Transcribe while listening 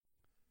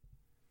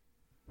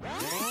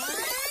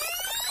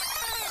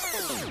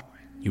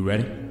You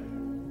ready?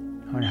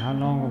 Honey, how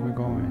long are we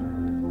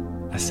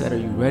going? I said, are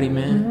you ready,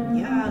 man?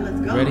 Yeah, let's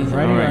go. Ready?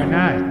 Ready or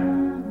not?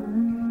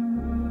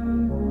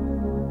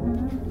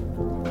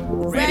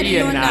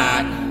 Ready or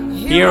not,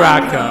 here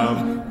I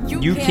come.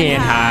 You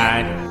can't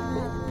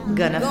hide.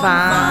 Gonna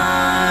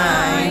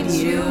find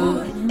you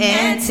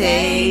and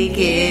take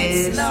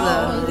it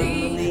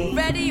slowly.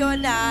 Ready or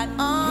not,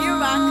 here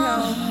I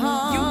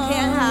come. You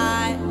can't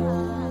hide.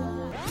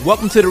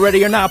 Welcome to the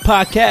Ready or Not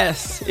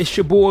podcast. It's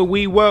your boy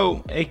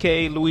Weewo,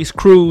 aka Luis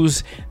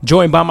Cruz,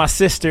 joined by my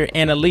sister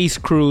Annalise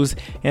Cruz.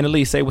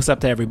 Annalise, say what's up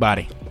to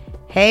everybody.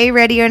 Hey,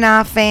 Ready or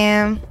Not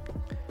fam.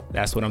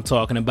 That's what I'm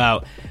talking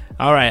about.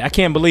 All right, I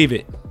can't believe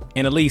it.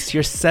 Annalise,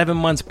 you're 7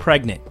 months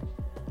pregnant.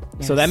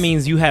 Yes. So that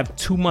means you have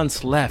 2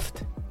 months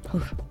left.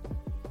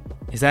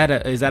 Is that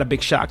a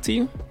big shock to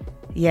you?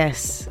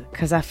 Yes,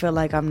 because I feel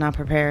like I'm not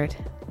prepared.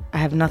 I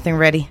have nothing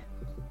ready.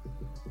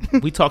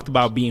 We talked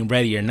about being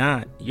ready or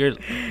not. You're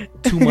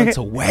 2 months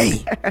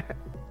away.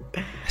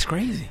 That's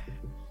crazy.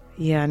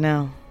 Yeah, I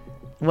know.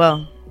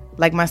 Well,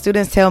 like my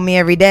students tell me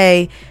every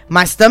day,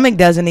 my stomach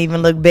doesn't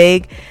even look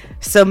big.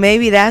 So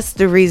maybe that's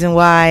the reason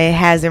why it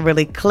hasn't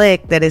really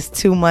clicked that it's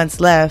 2 months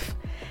left.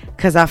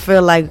 Because I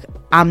feel like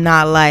I'm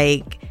not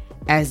like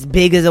as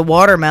big as a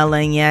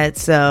watermelon yet.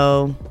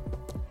 So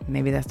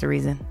maybe that's the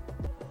reason.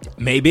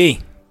 Maybe.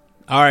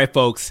 All right,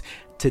 folks.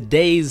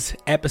 Today's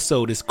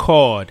episode is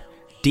called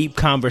Deep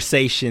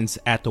Conversations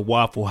at the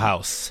Waffle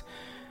House.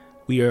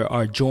 We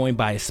are joined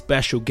by a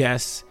special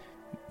guest,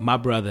 my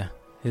brother.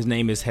 His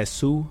name is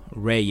Jesus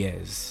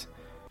Reyes.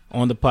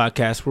 On the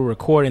podcast, we're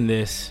recording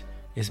this.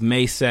 It's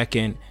May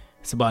 2nd.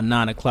 It's about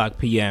 9 o'clock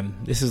p.m.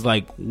 This is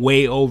like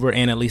way over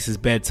Annalise's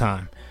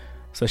bedtime.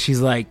 So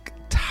she's like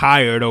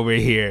tired over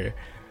here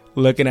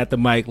looking at the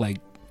mic like,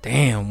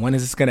 damn, when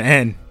is this going to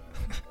end?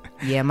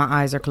 Yeah, my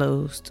eyes are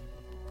closed.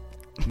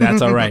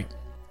 That's all right.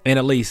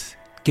 Annalise,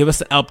 give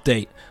us an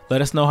update.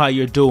 Let us know how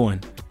you're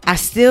doing. I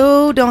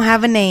still don't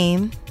have a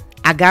name.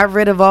 I got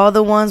rid of all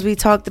the ones we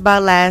talked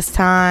about last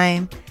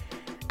time.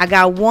 I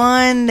got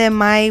one that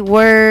might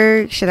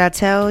work. Should I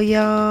tell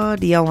y'all?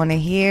 Do y'all want to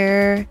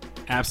hear?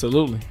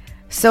 Absolutely.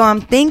 So I'm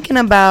thinking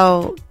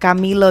about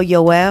Camilo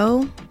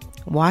Yoel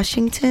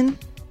Washington.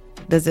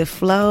 Does it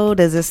flow?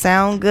 Does it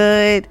sound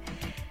good?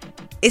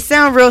 It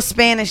sounds real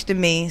Spanish to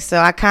me, so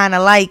I kind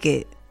of like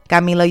it.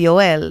 Camilo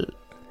Yoel.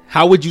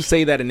 How would you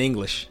say that in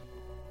English?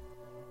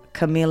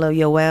 Camilo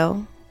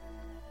Yoel.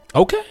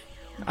 Okay.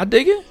 I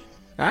dig it.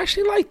 I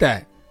actually like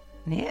that.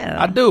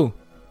 Yeah. I do.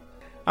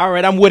 All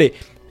right, I'm with it.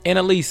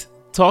 Annalise,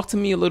 talk to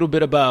me a little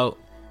bit about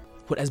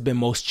what has been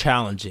most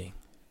challenging.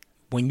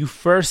 When you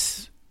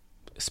first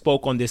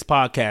spoke on this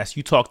podcast,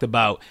 you talked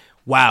about,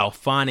 wow,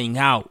 finding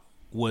out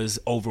was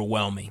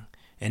overwhelming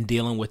and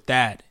dealing with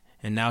that,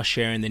 and now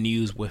sharing the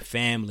news with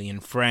family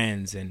and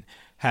friends and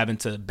having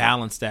to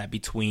balance that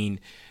between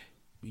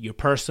your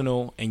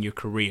personal and your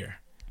career.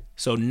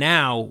 So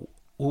now,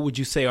 what would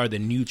you say are the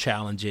new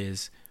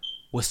challenges?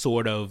 What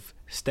sort of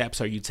steps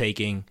are you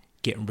taking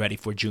getting ready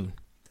for June?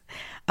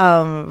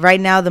 Right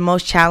now, the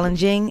most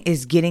challenging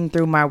is getting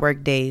through my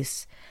work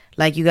days.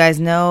 Like you guys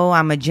know,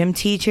 I'm a gym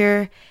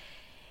teacher,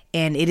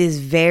 and it is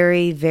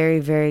very, very,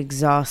 very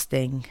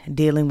exhausting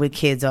dealing with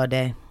kids all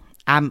day.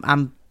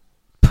 I'm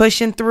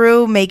pushing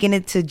through, making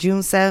it to June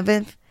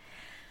 7th,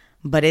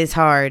 but it's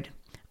hard.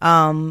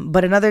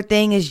 But another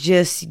thing is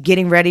just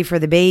getting ready for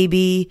the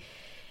baby,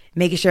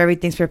 making sure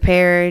everything's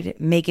prepared,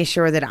 making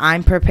sure that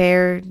I'm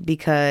prepared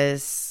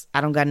because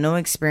I don't got no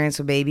experience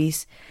with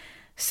babies.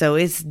 So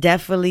it's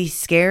definitely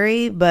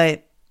scary,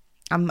 but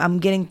I'm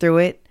getting through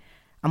it.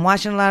 I'm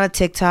watching a lot of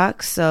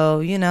TikTok.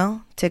 So, you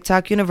know,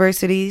 TikTok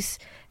University's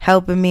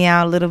helping me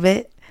out a little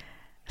bit.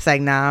 It's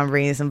like, nah, I'm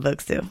reading some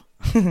books too.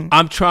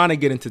 I'm trying to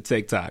get into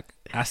TikTok.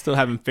 I still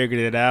haven't figured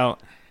it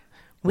out.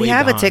 We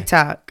have a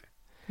TikTok,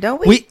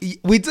 don't we?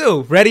 We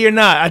do. Ready or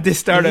not, I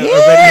just started a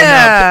Ready or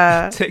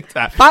Not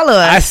TikTok. Follow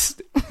us.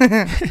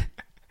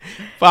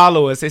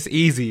 Follow us. It's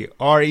easy.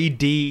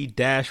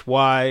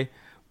 RED-Y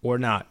or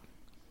not.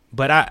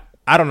 But I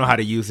don't know how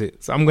to use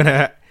it, so I'm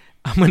gonna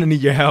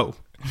need your help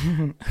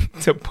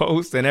to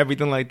post and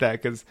everything like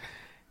that because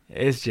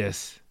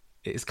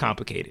it's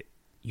complicated.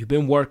 You've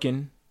been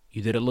working.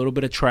 You did a little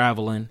bit of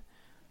traveling,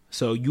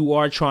 so you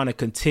are trying to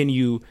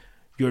continue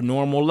your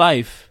normal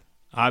life.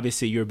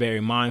 Obviously, you're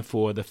very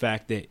mindful of the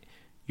fact that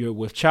you're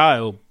with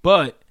child,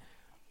 but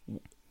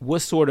what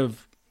sort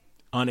of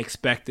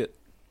unexpected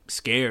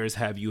scares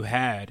have you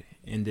had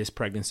in this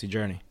pregnancy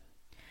journey?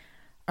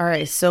 All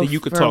right, so that you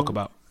could talk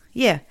about.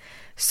 Yeah.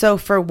 So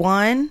for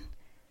one,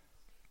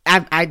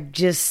 I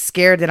just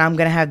scared that I'm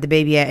going to have the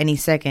baby at any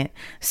second.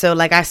 So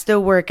like I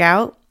still work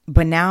out,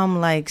 but now I'm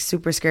like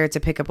super scared to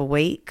pick up a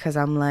weight because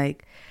I'm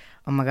like,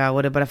 oh my God,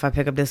 what about if I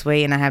pick up this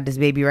weight and I have this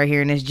baby right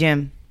here in this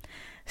gym?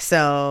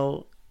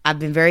 So I've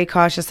been very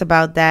cautious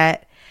about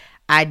that.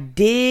 I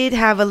did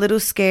have a little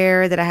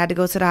scare that I had to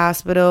go to the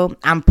hospital.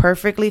 I'm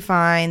perfectly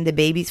fine. The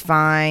baby's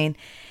fine.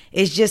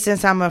 It's just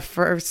since I'm a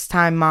first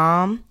time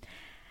mom,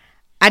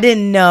 I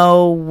didn't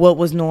know what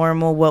was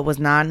normal, what was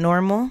not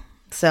normal.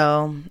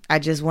 So I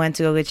just went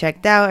to go get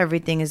checked out.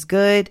 Everything is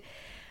good.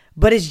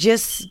 But it's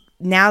just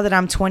now that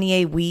I'm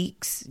 28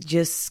 weeks,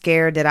 just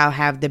scared that I'll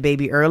have the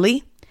baby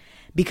early.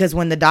 Because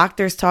when the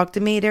doctors talk to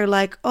me, they're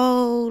like,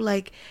 oh,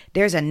 like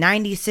there's a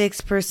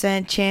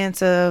 96%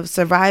 chance of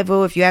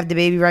survival if you have the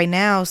baby right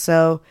now.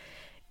 So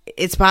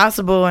it's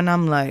possible. And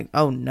I'm like,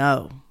 oh,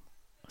 no.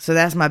 So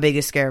that's my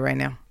biggest scare right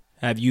now.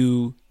 Have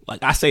you,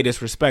 like I say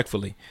this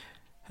respectfully,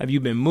 have you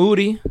been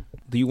moody?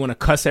 Do you want to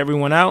cuss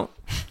everyone out,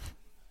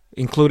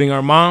 including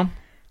our mom?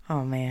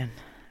 Oh, man.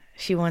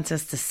 She wants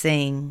us to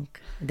sing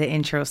the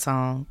intro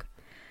song.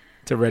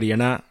 To Ready or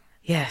Not?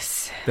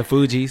 Yes. The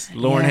Fugees,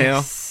 Lauryn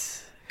Hill.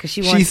 Because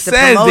she wants to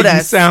says promote that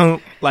us. You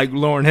sound like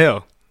Lauryn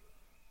Hill.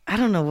 I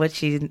don't know what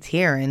she's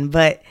hearing,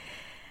 but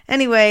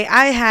anyway,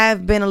 I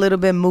have been a little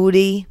bit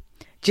moody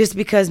just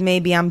because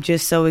maybe I'm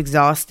just so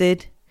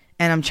exhausted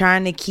and I'm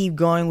trying to keep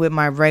going with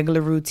my regular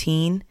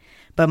routine,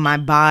 but my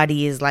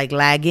body is like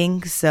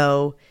lagging,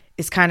 so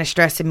it's kind of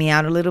stressing me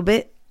out a little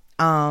bit.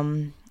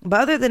 But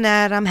other than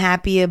that, I'm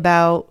happy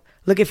about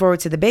looking forward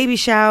to the baby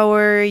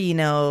shower, you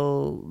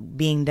know,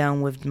 being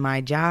done with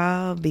my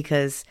job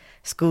because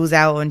school's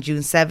out on June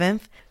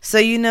 7th. So,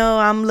 you know,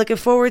 I'm looking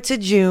forward to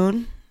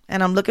June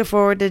and I'm looking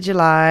forward to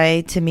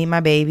July to meet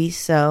my baby.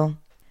 So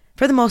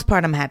for the most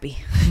part, I'm happy.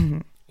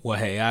 Well,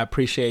 hey, I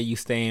appreciate you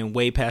staying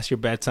way past your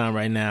bedtime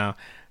right now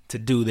to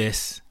do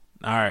this.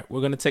 All right, we're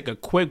going to take a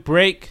quick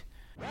break.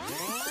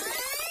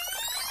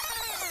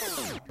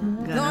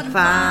 Gonna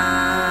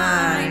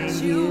find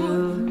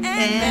you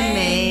and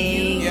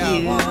make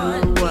you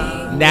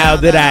one. Now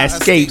that I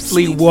escape,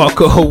 sleep, walk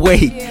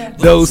away.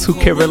 Those who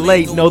can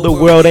relate know the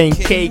world ain't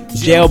cake.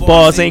 Jail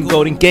bars ain't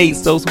golden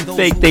gates. Those who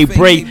fake, they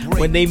break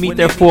when they meet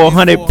their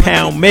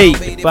 400-pound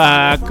mate. If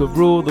I could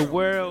rule the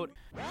world.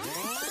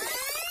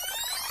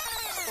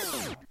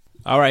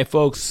 All right,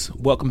 folks,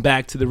 welcome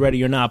back to the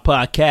Ready or Not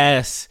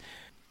podcast.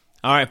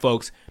 All right,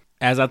 folks,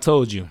 as I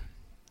told you,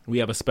 we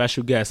have a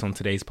special guest on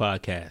today's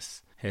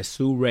podcast,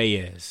 Jesus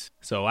Reyes.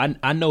 So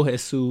I know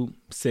Jesus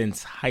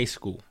since high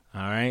school.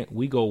 All right,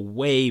 we go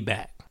way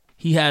back.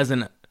 He has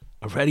a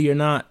Ready or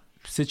Not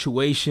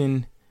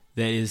situation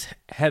that is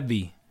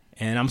heavy,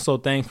 and I'm so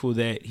thankful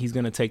that he's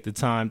going to take the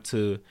time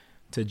to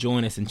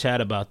join us and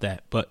chat about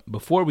that. But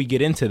before we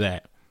get into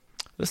that,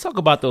 let's talk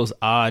about those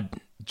odd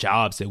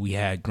jobs that we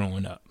had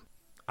growing up.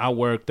 I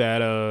worked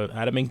at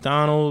a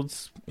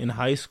McDonald's in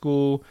high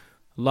school.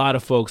 A lot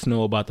of folks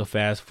know about the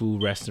fast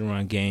food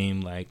restaurant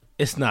game. Like,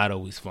 it's not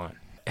always fun.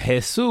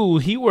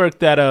 Jesus, he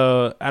worked at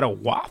a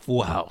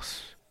Waffle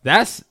House.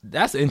 That's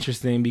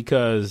interesting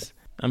because,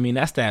 I mean,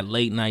 that's that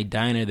late night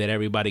diner that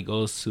everybody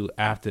goes to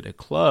after the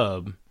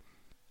club.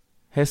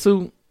 Jesus,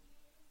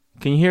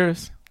 can you hear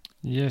us?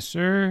 Yes,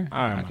 sir.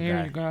 All right, I can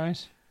hear you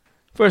guys.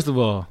 First of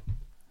all,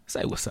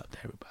 say what's up to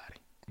everybody.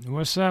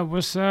 What's up?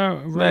 What's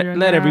up?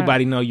 Let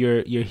everybody know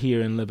you're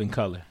here in living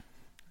color.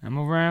 I'm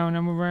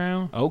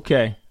around.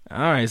 Okay. All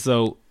right.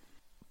 So,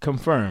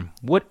 confirm.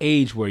 What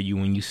age were you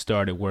when you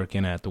started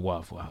working at the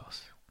Waffle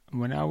House?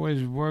 When I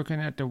was working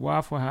at the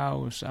Waffle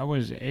House, I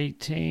was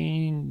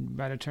 18,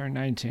 about to turn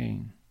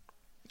 19.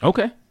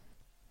 Okay.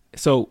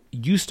 So,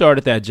 you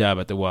started that job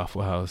at the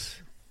Waffle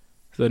House.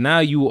 So, now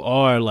you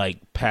are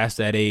like past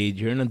that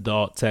age. You're an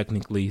adult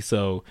technically.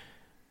 So,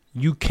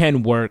 you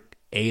can work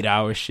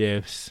 8-hour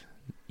shifts.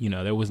 You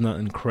know, there was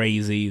nothing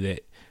crazy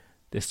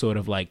that sort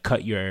of like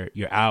cut your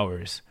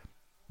hours.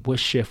 What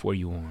shift were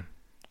you on?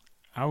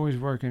 I was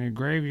working a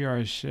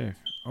graveyard shift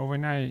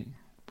overnight,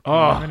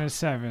 Oh, 11 to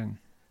 7.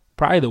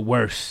 probably the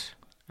worst.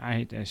 I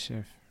hate that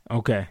shift.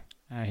 Okay.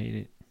 I hate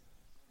it.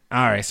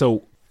 All right.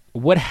 So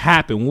what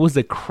happened? What was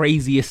the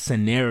craziest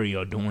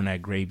scenario during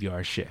that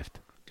graveyard shift?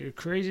 The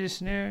craziest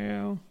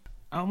scenario,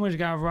 I almost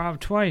got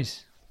robbed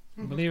twice,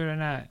 believe it or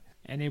not.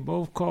 And they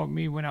both caught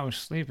me when I was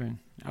sleeping.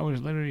 I was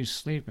literally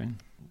sleeping.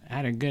 I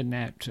had a good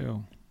nap,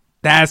 too.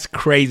 That's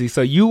crazy.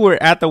 So you were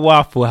at the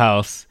Waffle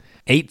House,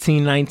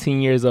 18,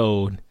 19 years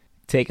old,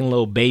 taking a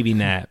little baby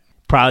nap.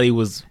 Probably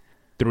was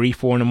 3,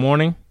 4 in the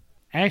morning.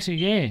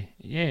 Actually,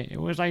 yeah. It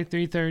was like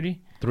 3:30.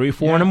 3,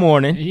 4 in the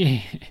morning.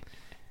 Yeah.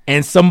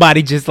 And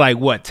somebody just like,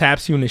 what,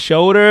 taps you in the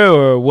shoulder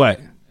or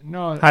what?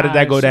 No. How did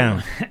that go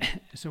down?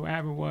 So what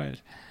happened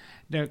was,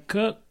 the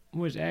cook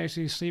was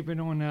actually sleeping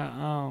on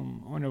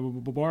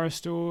the bar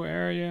stool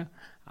area.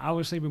 I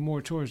was sleeping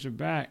more towards the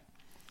back.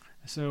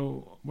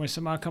 So when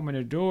somebody come in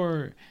the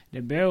door,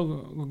 the bell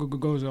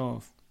goes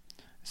off.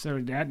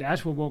 So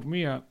that's what woke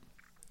me up.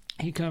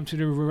 He come to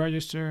the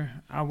register.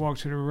 I walk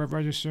to the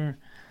register.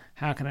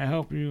 How can I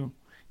help you?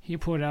 He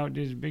pulled out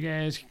this big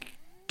ass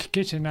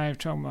kitchen knife,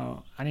 talking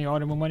about, I need all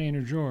the money in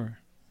the drawer.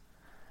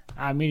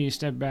 I immediately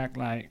stepped back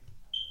like,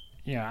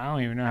 yeah, I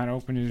don't even know how to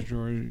open this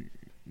drawer.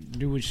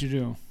 Do what you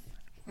do.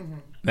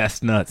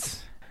 That's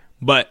nuts.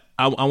 But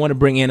I want to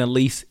bring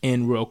Annalise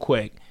in real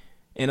quick.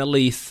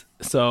 Annalise,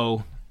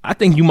 so I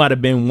think you might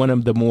have been one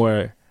of the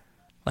more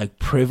like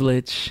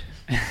privileged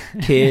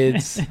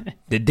kids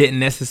that didn't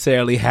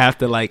necessarily have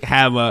to like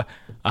have a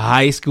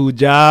high school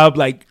job.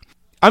 Like,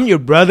 I'm your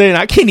brother and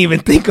I can't even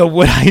think of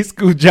what high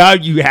school job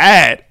you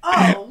had.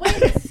 Oh,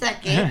 wait a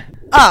second.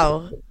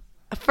 Oh,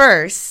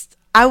 first,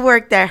 I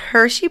worked at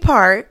Hershey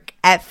Park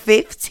at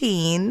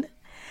 15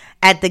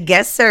 at the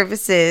guest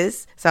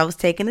services. So I was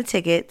taking the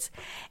tickets.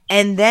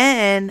 And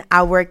then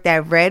I worked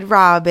at Red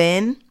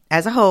Robin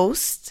as a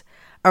host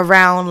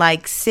around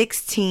like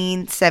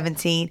 16,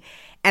 17.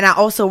 And I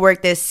also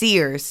worked at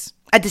Sears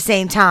at the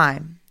same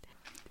time.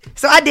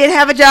 So I did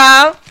have a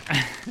job.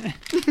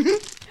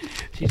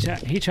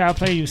 He tried to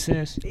play you,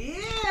 sis.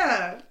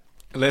 Yeah.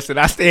 Listen,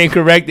 I stand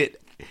corrected.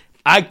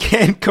 I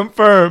can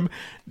confirm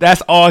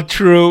that's all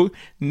true.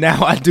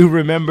 Now I do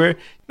remember.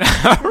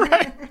 All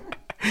right.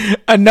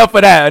 Enough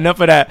of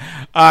that.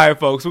 All right,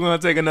 folks. We're going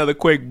to take another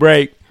quick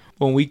break.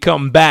 When we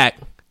come back,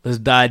 let's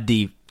dive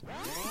deep.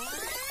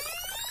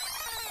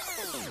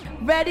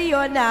 Ready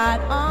or not,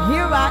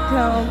 here I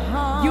come.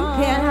 You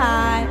can't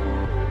hide.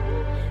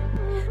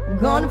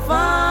 Gonna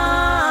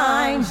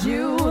find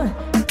you.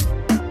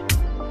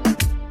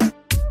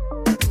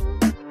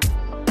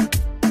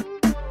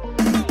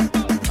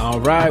 All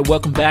right,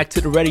 welcome back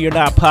to the Ready or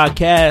Not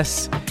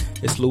podcast.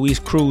 It's Luis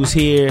Cruz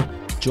here,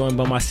 joined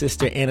by my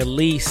sister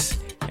Annalise,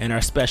 and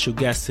our special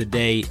guest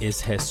today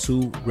is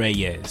Jesus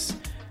Reyes.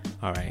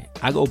 All right,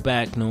 I go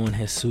back knowing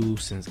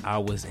Jesus since I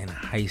was in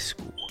high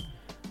school.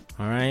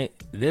 All right,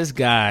 this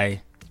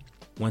guy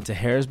went to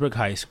Harrisburg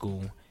High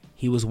School.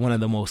 He was one of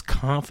the most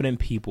confident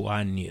people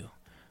I knew.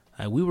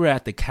 We were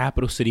at the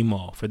Capital City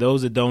Mall. For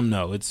those that don't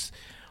know, it's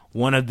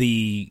one of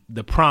the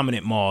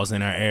prominent malls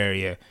in our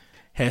area.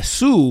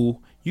 Jesus,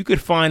 you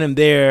could find him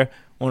there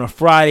on a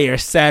Friday or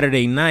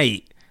Saturday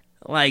night,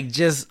 like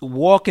just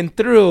walking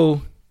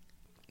through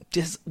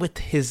just with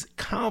his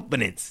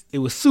confidence. It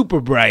was super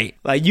bright.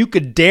 Like you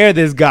could dare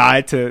this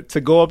guy to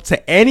go up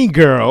to any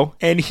girl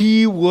and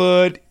he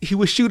would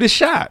shoot a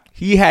shot.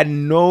 He had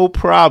no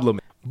problem.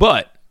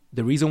 But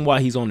the reason why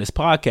he's on this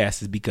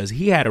podcast is because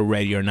he had a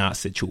ready or not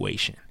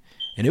situation.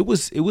 And it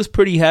was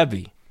pretty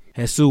heavy.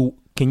 Jesus,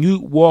 can you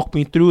walk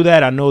me through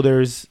that? I know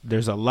there's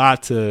a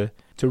lot to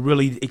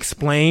really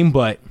explain,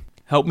 but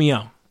help me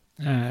out.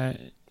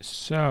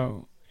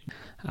 So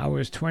I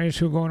was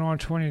 22 going on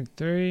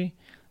 23.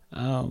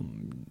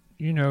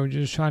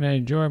 Just trying to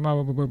enjoy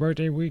my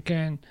birthday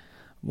weekend.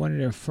 One of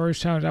the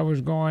first times I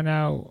was going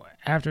out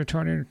after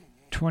turning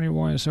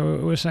 21, so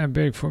it was something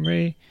big for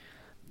me.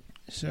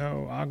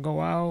 So I go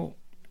out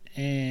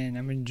and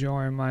I'm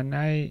enjoying my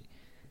night.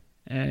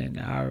 And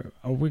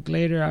a week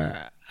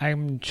later,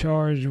 I'm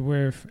charged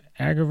with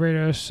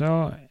aggravated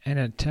assault and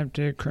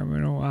attempted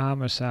criminal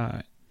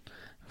homicide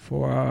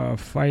for a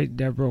fight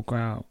that broke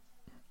out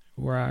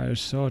where I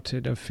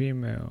assaulted a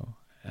female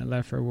and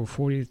left her with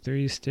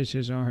 43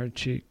 stitches on her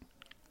cheek.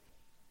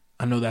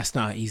 I know that's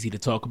not easy to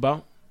talk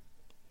about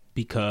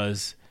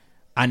because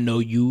I know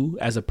you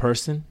as a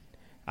person.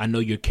 I know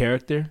your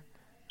character.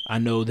 I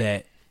know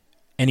that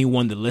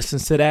anyone that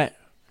listens to that,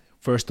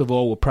 first of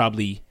all, will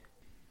probably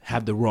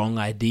have the wrong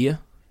idea.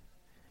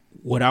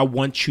 What I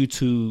want you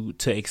to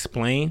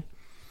explain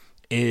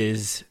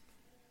is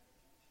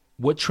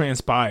what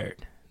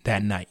transpired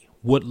that night.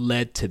 What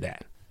led to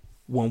that?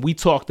 When we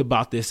talked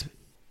about this,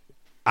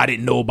 I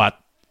didn't know about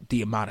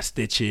the amount of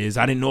stitches.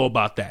 I didn't know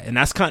about that. And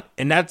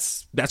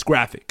that's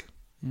graphic.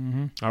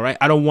 Mm-hmm. All right.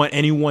 I don't want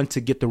anyone to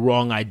get the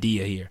wrong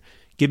idea here.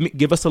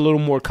 Give us a little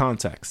more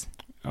context.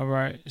 All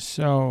right.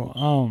 So,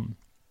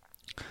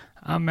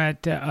 I'm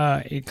at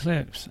the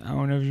Eclipse. I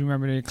don't know if you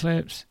remember the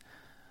Eclipse.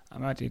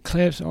 I'm at the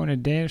Eclipse on the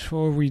dance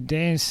floor. We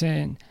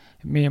dancing.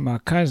 Me and my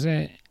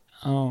cousin.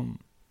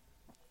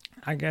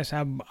 I guess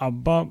I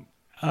bumped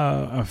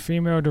a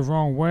female the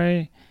wrong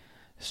way.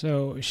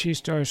 So she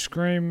starts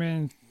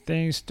screaming.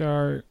 Things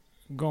start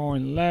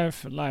going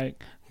left,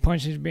 like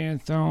punches being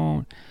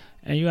thrown.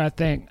 And you gotta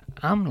think,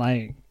 I'm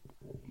like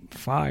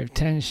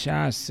 5-10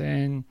 shots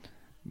in,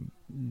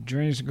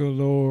 drinks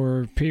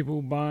galore,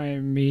 people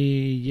buying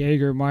me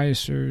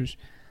Jägermeisters.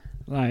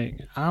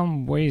 Like,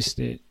 I'm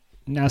wasted.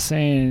 Not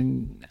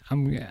saying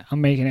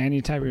I'm making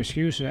any type of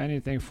excuse or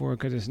anything for it,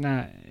 because it's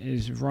not.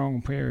 It's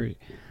wrong, period.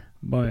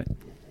 But,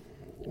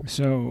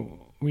 so,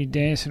 we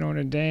dancing on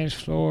the dance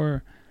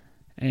floor,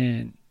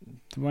 and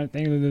one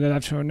thing that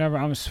I've shown never,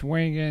 I'm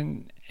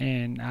swinging,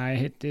 and I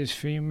hit this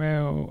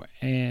female,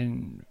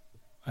 and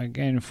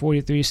again,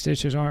 43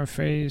 stitches on her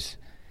face.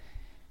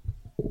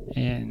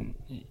 And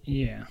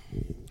yeah.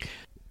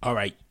 All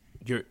right.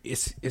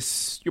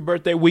 It's your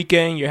birthday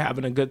weekend. You're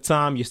having a good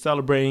time. You're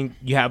celebrating.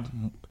 You have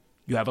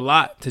a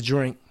lot to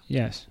drink.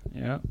 Yes.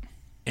 Yep.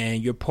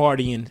 And you're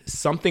partying.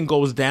 Something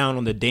goes down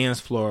on the dance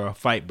floor. A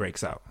fight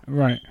breaks out.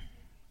 Right.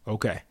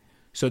 Okay.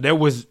 So there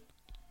was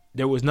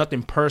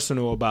nothing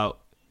personal about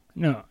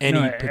any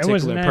particular it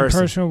wasn't person.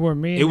 Personal with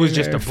me. It was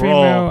just a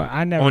brawl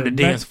on the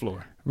dance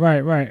floor.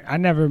 Right. I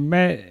never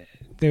met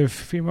the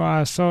female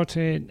I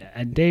assaulted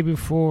a day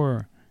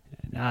before.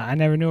 I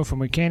never knew her from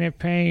mechanic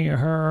pain,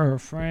 her or her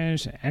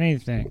friends,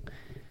 anything.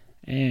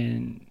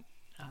 And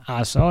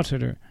I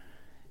assaulted her.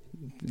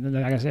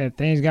 Like I said,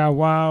 things got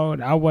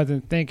wild. I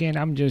wasn't thinking.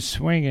 I'm just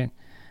swinging.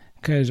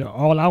 Because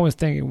all I was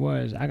thinking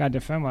was, I got to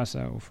defend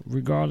myself.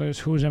 Regardless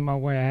who's in my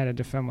way, I had to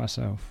defend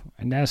myself.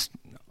 And that's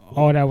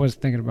all that I was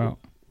thinking about.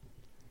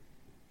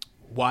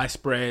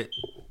 widespread.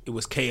 It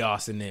was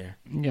chaos in there.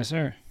 Yes,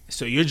 sir.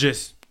 So you're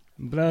just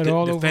Blood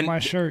all over my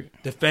shirt.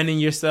 defending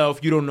yourself.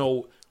 You don't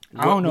know.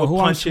 I don't know who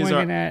I'm punches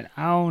swinging at.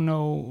 I don't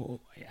know.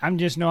 I'm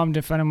just know I'm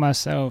defending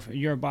myself.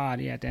 Your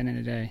body at the end of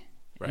the day.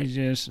 Right. It's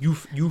just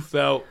you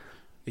felt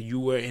that you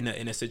were in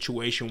a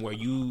situation where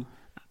you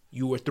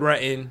were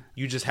threatened.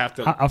 You just have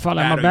to. I felt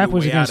like my back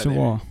was against the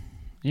wall.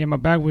 Yeah, my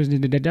back was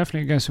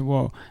definitely against the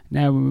wall.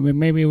 Now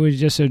maybe it was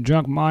just a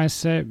drunk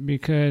mindset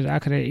because I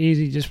could have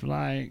easily just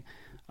like,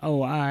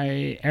 oh,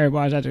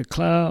 everybody's at the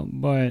club,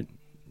 but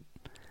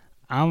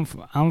I'm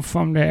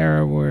from the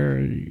era where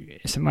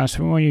if somebody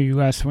swing on you, you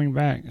gotta swing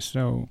back.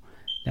 So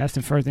that's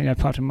the first thing that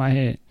popped in my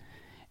head.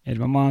 Is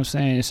my mom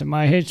saying, if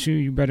somebody hits you,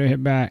 you better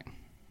hit back.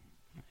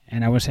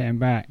 And I was hitting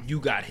back.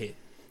 You got hit.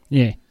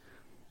 Yeah.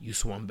 You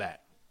swung back.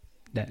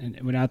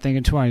 Without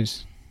thinking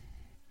twice.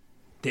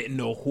 Didn't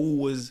know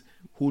who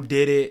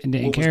did it. And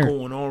didn't what care. was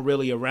going on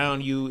really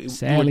around you.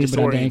 Sadly, but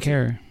I didn't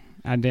care.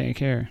 I didn't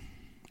care.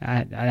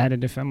 I had to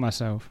defend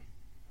myself.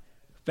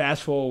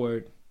 Fast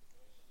forward.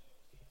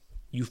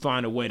 You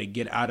find a way to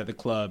get out of the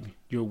club.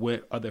 You're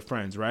with other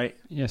friends, right?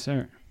 Yes,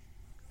 sir.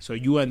 So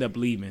you end up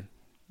leaving.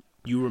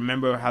 You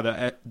remember how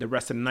the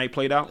rest of the night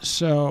played out?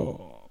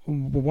 So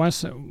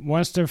once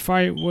the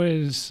fight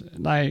was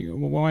like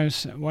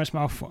once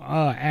my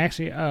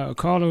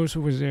Carlos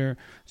was there.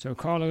 So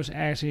Carlos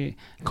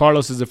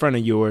is a friend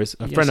of yours,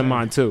 a friend of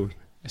mine too.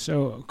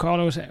 So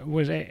Carlos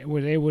was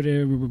able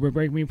to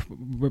break me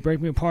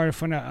apart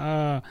from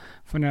the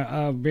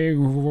big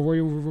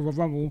Royal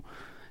Rumble.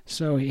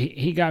 So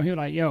he got me. He was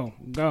like, "Yo,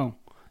 go."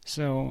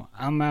 So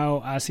I'm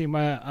out. I see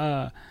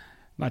my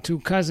two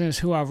cousins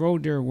who I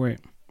rode there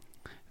with.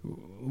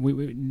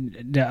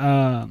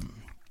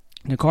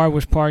 The car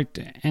was parked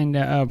in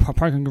the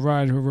parking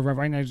garage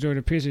right next door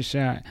to the pizza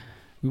shop.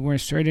 We went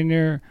straight in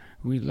there.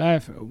 We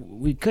left.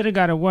 We could have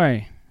got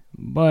away,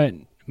 but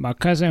my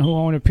cousin who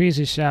owned a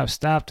pizza shop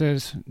stopped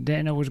us.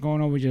 Didn't know what's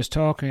going on. We were just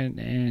talking,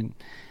 and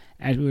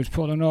as we was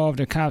pulling off,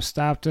 the cops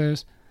stopped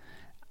us.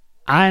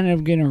 I ended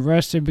up getting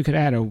arrested because I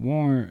had a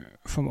warrant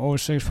from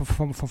 06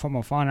 from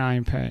a fine I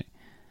ain't paid.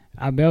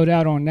 I bailed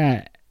out on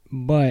that,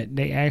 but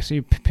they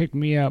actually picked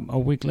me up a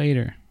week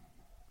later.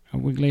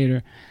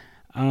 The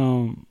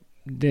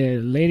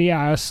lady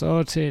I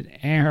assaulted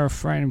and her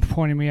friend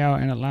pointed me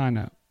out in a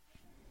lineup.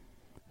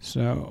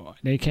 So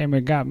they came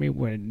and got me at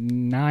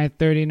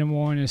 9:30 in the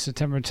morning,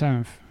 September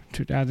 10th,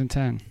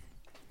 2010.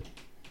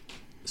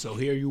 So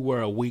here you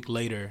were a week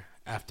later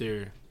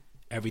after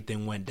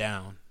everything went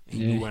down, and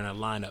you were in a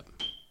lineup,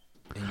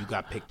 and you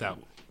got picked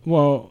out.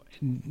 Well,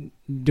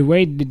 the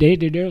way they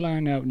did their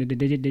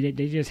lineup,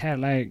 they just had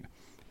like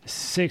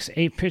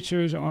 6-8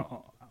 pictures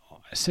on.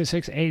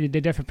 6-8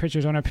 different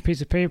pictures on a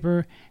piece of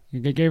paper.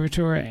 They gave it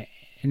to her, and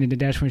then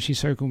that's when she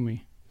circled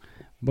me.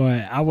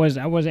 But I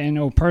wasn't in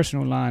no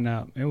personal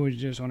lineup. It was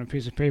just on a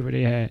piece of paper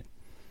they had.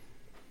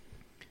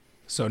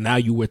 So now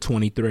you were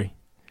 23.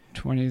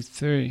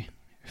 23,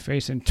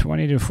 facing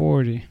 20 to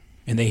 40.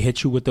 And they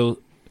hit you with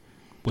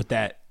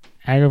that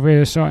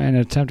aggravated assault and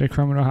attempted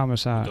criminal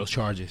homicide. Those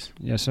charges.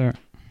 Yes, sir.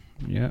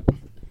 Yep.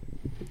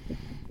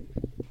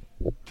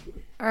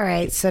 All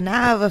right. So now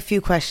I have a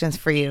few questions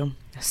for you.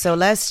 So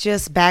let's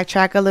just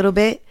backtrack a little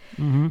bit.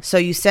 Mm-hmm. So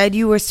you said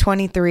you were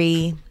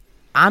 23.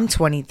 I'm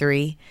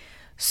 23.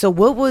 So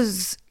what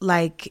was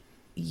like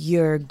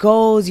your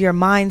goals, your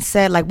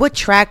mindset? Like what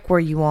track were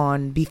you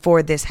on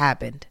before this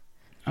happened?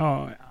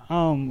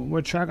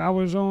 What track I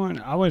was on?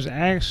 I was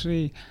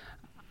actually,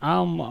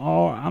 I'm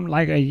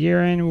like a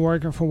year in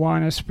working for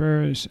Wine and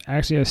Spirits,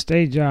 actually a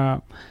state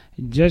job.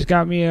 Just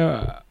got me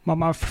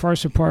my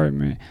first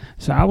apartment.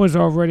 So I was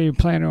already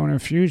planning on the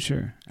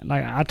future.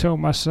 Like I told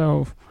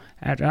myself,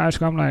 after high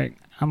school, I'm like,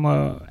 I'm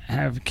going to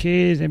have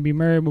kids and be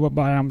married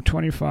by I'm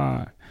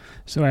 25.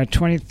 So at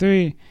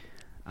 23,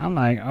 I'm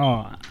like,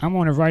 oh, I'm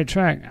on the right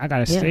track. I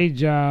got a state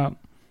job.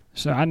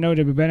 So I know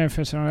the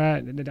benefits of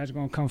that's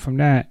going to come from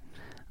that.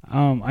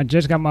 I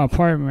just got my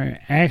apartment.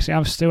 Actually,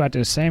 I'm still at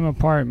the same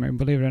apartment,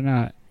 believe it or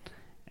not.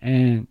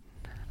 And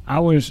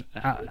I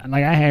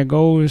had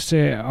goals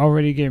to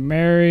already get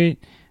married,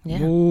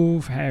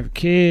 move, have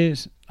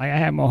kids. Like I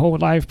had my whole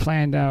life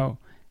planned out.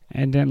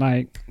 And then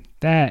like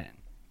that,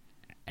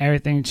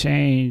 everything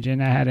changed,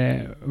 and I had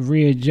to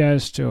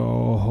readjust to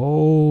a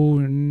whole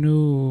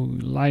new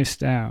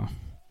lifestyle.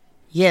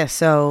 Yeah,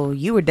 so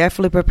you were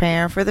definitely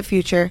preparing for the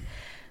future.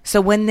 So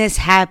when this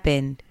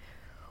happened,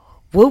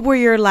 what were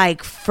your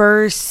like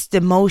first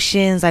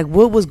emotions? Like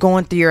what was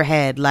going through your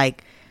head?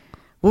 Like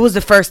what was the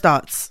first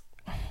thoughts?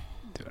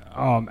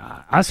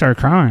 I started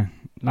crying.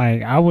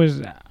 Like I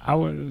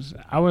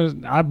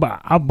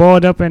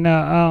balled up in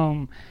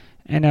a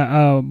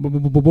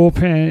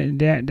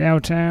bullpen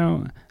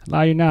downtown.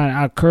 Lie you not,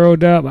 I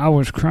curled up. I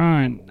was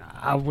crying.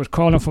 I was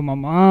calling for my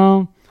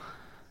mom.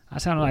 I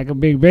sounded like a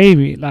big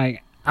baby.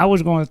 Like I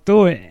was going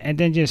through it, and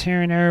then just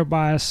hearing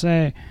everybody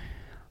say,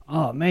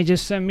 "Oh man,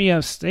 just send me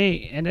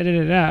upstate," and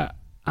da.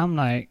 I'm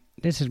like,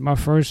 this is my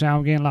first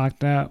time getting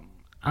locked up.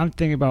 I'm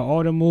thinking about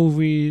all the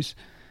movies,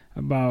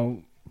 about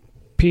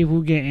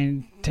people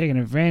getting taken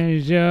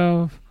advantage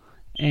of,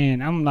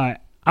 and I'm like,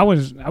 I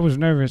was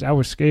nervous, I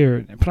was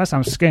scared. Plus,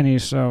 I'm skinny,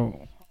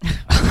 so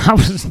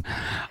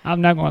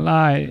I'm not gonna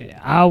lie,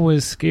 I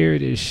was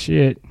scared as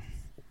shit.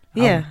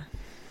 Yeah,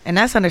 and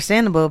that's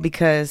understandable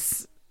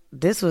because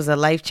this was a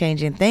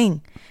life-changing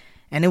thing,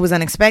 and it was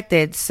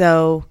unexpected.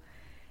 So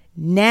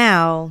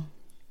now,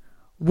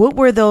 what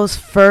were those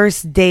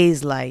first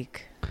days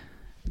like?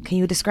 Can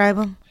you describe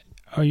them?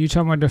 Are you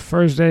talking about the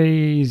first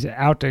days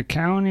out the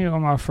county or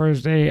my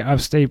first day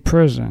upstate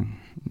prison?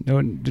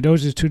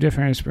 Those are two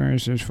different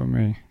experiences for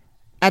me.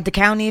 At the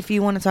county, if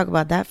you want to talk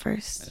about that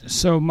first.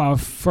 So my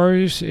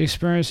first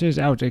experiences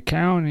out the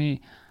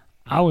county,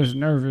 I was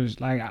nervous.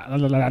 Like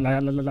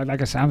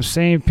I said, I'm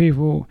seeing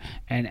people,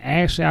 and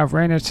actually I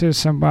ran into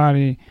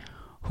somebody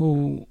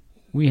who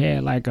we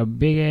had like a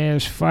big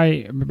ass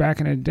fight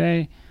back in the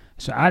day.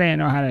 So I didn't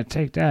know how to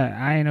take that.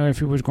 I didn't know if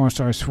he was going to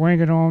start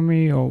swinging on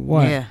me or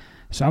what. Yeah.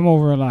 So I'm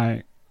over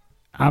like,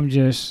 I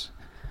was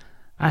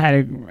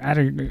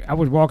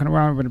walking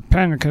around with a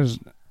pen because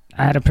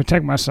I had to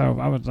protect myself.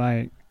 I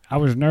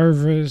was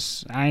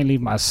nervous. I ain't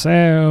leave my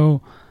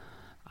cell.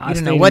 You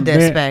didn't know what to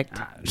expect.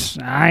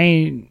 I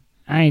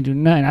ain't do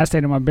nothing. I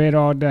stayed in my bed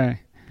all day.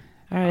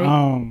 All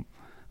right.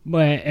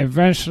 But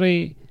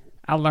eventually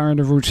I learned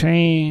a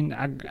routine.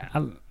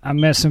 I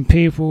met some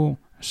people.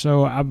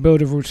 So I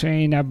built a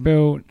routine. I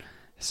built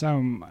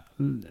some,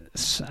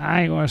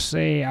 I ain't going to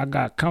say I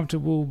got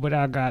comfortable, but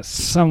I got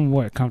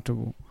somewhat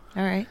comfortable.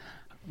 All right.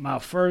 My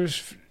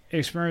first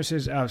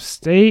experiences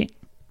upstate,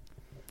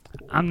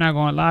 I'm not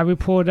going to lie, we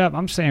pulled up.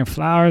 I'm saying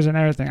flowers and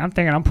everything. I'm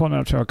thinking I'm pulling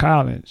up to a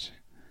college.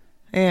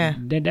 Yeah.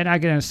 Then I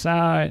get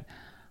inside.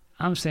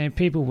 I'm seeing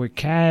people with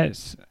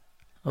cats.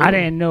 Ooh. I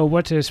didn't know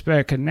what to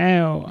expect because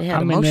now they had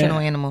I'm emotional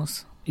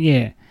animals.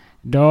 Yeah.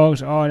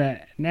 Dogs, all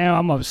that. Now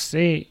I'm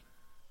upstate.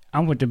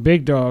 I'm with the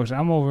big dogs.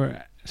 I'm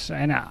over,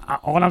 and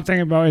all I'm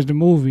thinking about is the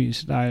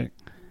movies. Like,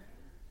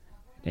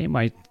 I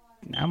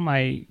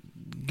might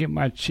get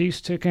my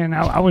cheeks taken.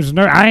 I was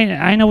nervous. I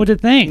ain't know what to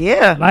think.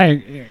 Yeah.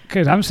 Like,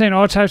 cause I'm saying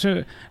all types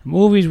of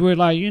movies where,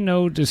 like, you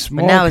know, the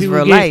small. But now it's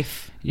real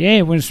life.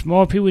 Yeah, when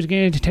small people was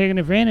getting taken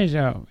advantage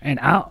of, and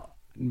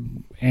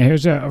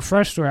here's a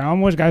fresh story. I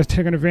almost got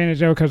taken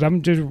advantage of because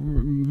I'm just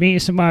meeting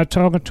somebody,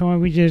 talking to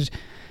him. We just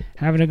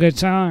having a good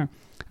time.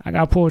 I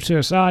got pulled to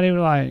the side. They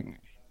were like,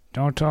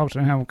 don't talk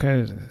to him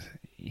because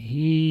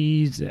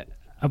he's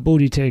a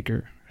booty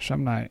taker. So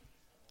I'm like,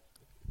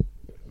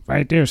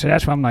 right there. So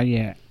that's why I'm like,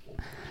 yeah.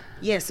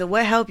 Yeah, so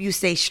what helped you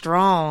stay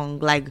strong?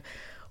 Like,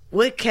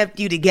 what kept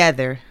you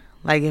together?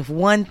 Like, if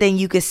one thing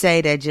you could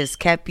say that just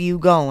kept you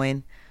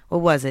going,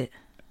 what was it?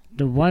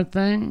 The one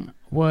thing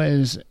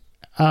was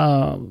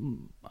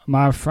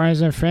my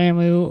friends and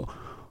family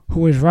who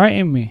was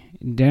writing me.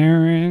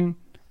 Darren,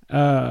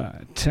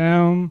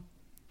 Tim,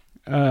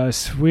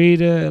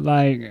 Sweeta,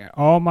 like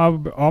all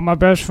my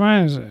best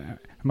friends,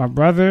 my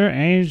brother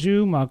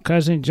Angel, my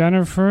cousin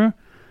Jennifer,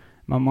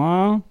 my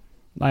mom.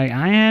 Like,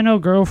 I ain't had no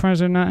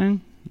girlfriends or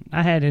nothing.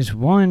 I had this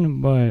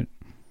one, but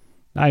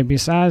like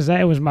besides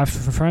that, it was my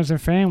friends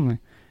and family.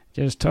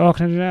 Just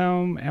talking to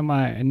them and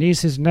my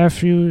nieces,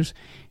 nephews,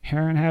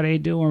 hearing how they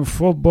doing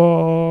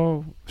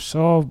football,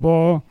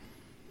 softball.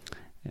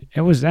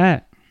 It was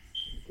that.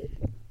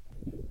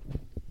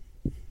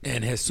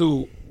 And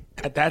Jesus,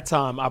 at that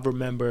time, I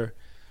remember,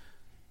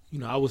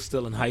 I was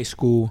still in high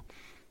school.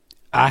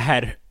 I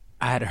had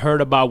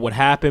heard about what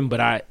happened, but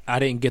I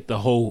didn't get the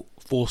whole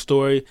full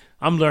story.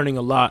 I'm learning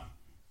a lot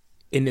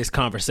in this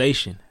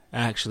conversation,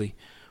 actually,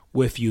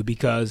 with you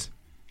because,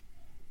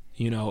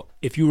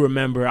 if you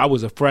remember, I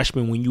was a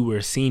freshman when you were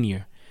a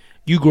senior.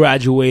 You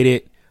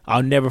graduated,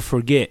 I'll never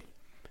forget,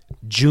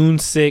 June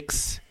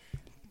 6,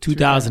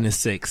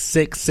 2006,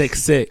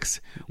 666,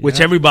 which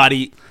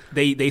everybody,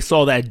 they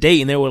saw that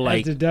date and they were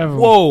like,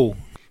 whoa.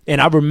 And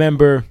I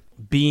remember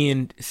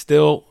being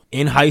still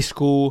in high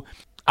school.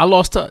 I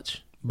lost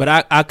touch,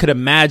 but I could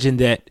imagine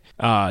that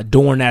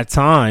during that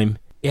time,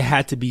 it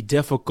had to be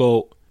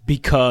difficult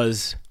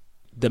because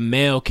the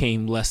mail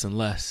came less and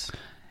less.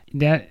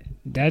 That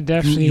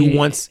definitely.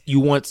 You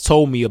once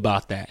told me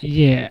about that.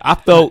 Yeah. I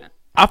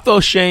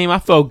felt shame. I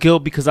felt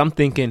guilt because I'm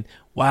thinking,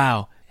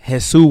 wow,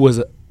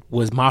 Jesus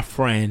was my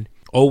friend.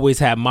 Always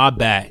had my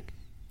back.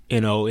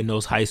 In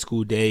those high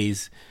school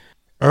days.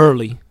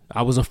 Early,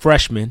 I was a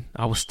freshman.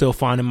 I was still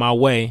finding my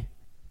way,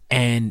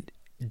 and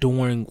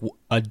during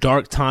a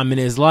dark time in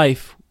his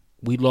life,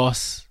 we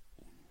lost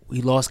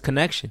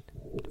connection.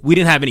 We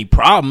didn't have any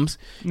problems.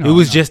 It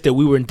was just that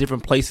we were in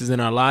different places in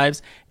our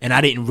lives, and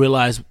I didn't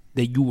realize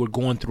that you were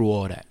going through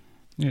all that.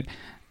 Yeah.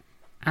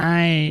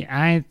 I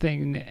ain't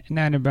think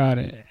nothing about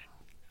it.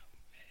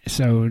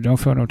 So don't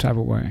feel no type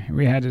of way.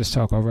 We had this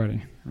talk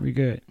already. We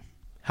good.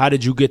 How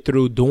did you get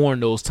through during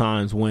those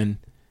times when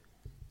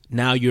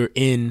now you're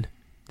in,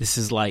 this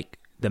is like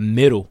the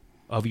middle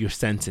of your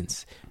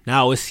sentence.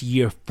 Now it's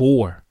year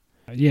 4.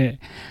 Yeah.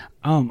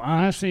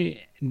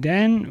 Honestly,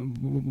 then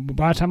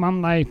by the time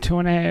I'm like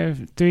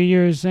 2.5, 3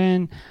 years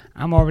in,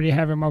 I'm already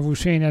having my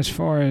routine as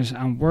far as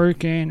I'm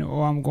working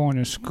or I'm going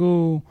to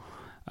school.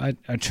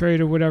 a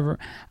trade or whatever.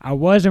 I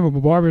was in a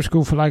barber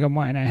school for like a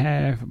month and a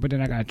half, but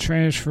then I got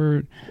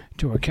transferred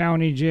to a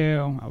county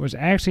jail. I was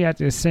actually at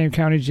the same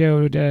county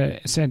jail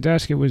that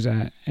Sandusky was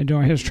at and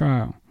during his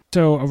trial.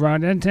 So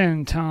around that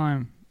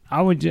time,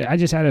 I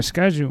just had a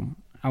schedule.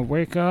 I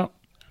wake up,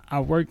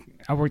 I work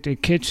the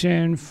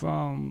kitchen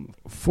from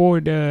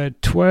 4 to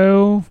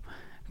 12,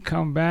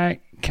 come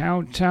back,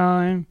 count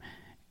time.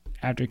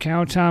 After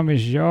count time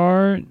is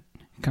yard,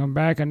 come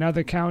back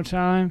another count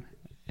time,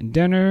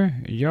 dinner,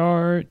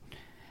 yard,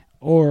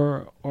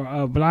 or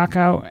a block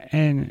out.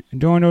 And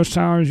during those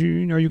times,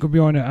 you could be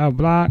on a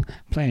block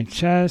playing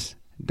chess,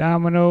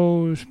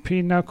 dominoes,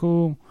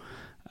 pinochle.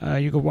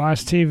 You could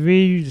watch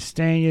TV, you just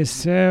stay in your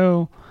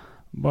cell.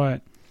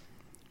 But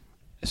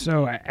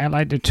so at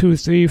like the 2,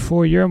 3,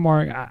 4 year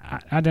mark,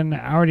 I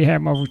already had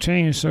my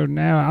routine. So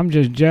now I'm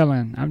just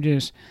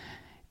gelling.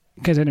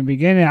 Because in the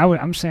beginning,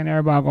 I'm saying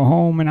everybody go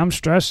home, and I'm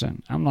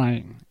stressing. I'm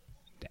like,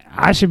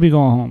 I should be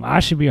going home.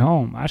 I should be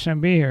home. I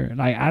shouldn't be here.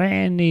 Like, I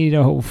didn't need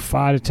a whole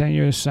 5 to 10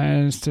 year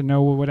sentence to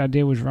know what I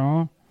did was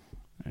wrong.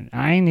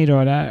 I ain't need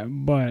all that,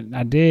 but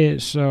I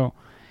did. So,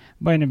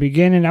 but in the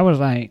beginning, I was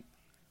like,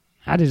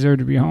 I deserve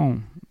to be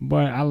home.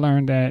 But I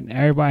learned that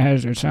everybody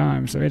has their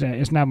time, so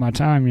it's not my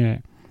time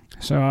yet.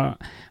 So,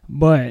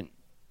 but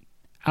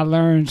I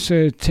learned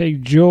to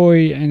take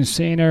joy in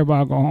seeing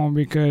everybody go home,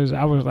 because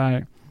I was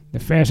like, the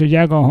faster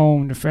y'all go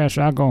home, the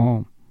faster I go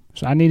home.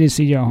 So I need to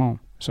see y'all home.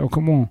 So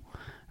come on.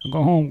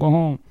 Go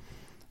home.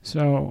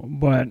 So,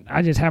 but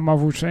I just had my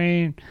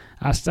routine.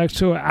 I stuck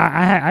to it.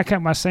 I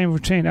kept my same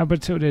routine up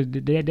until the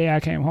day I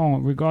came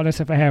home, regardless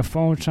if I had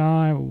phone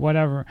time,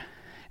 whatever.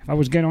 If I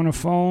was getting on the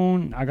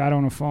phone, I got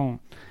on the phone.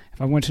 If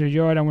I went to the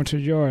yard, I went to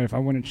the yard. If I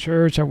went to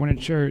church, I went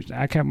to church.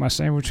 I kept my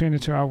same routine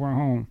until I went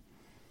home.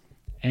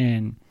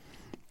 And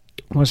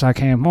once I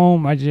came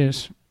home, I did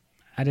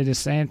the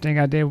same thing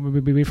I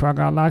did before I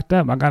got locked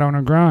up. I got on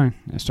the grind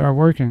and started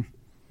working.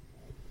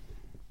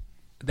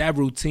 That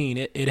routine,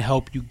 it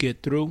helped you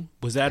get through?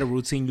 Was that a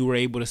routine you were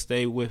able to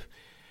stay with,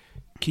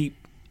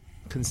 keep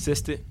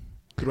consistent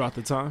throughout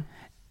the time?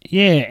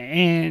 Yeah,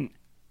 and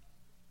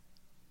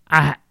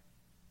I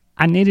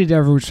needed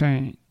that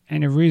routine.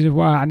 And the reason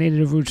why I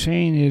needed a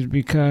routine is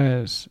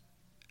because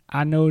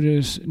I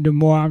noticed the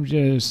more I'm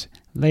just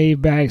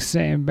laid back,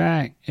 sitting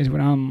back, is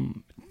when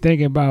I'm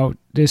thinking about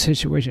this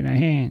situation at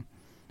hand.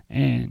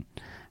 And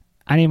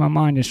I need my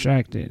mind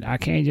distracted. I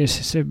can't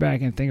just sit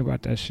back and think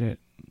about that shit.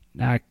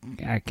 I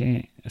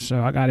can't.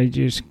 So I got to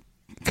just,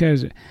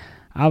 because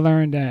I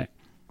learned that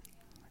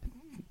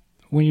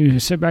when you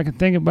sit back and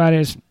think about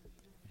it,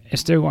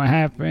 it's still going to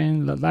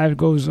happen. Life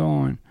goes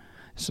on.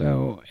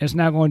 So it's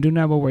not going to do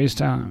nothing but waste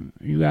time.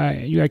 You got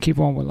to keep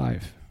on with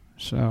life.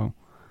 So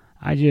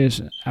I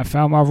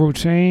found my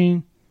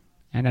routine,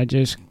 and I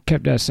just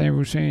kept that same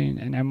routine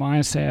and that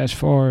mindset as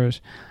far as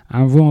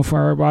I'm rooting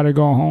for everybody to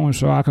go home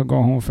so I could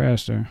go home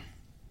faster.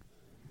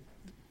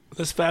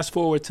 Let's fast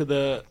forward to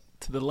the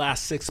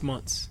last 6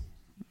 months.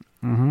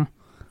 Mm-hmm.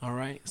 All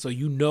right. So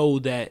you know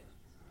that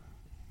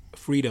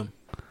freedom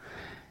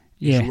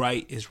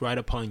is right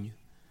upon you.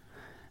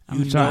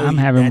 I'm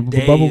having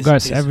bubble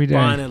guts every day.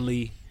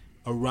 Finally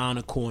around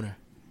the corner.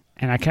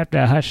 And I kept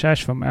that hush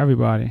hush from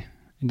everybody.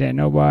 That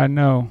nobody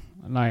know.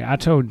 Like, I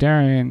told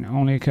Darren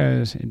only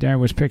because Darren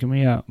was picking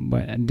me up,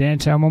 but I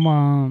didn't tell my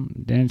mom,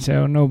 didn't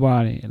tell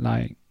nobody.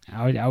 Like,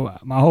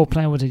 my whole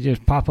plan was to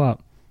just pop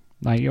up,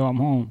 like, yo, I'm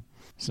home.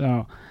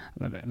 So,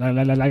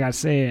 like I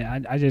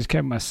said, I just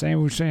kept my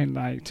same routine,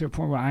 like, to the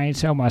point where I ain't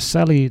tell my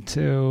cellie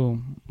till,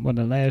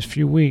 the last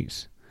few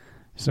weeks.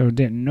 So,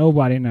 didn't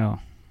nobody know.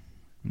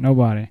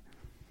 Nobody.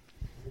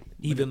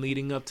 Even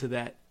leading up to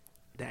that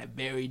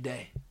very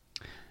day.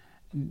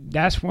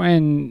 That's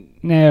when,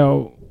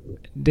 now,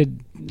 the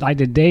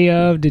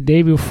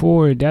day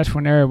before, that's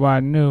when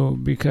everybody knew,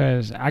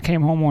 because I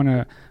came home on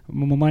a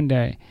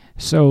Monday.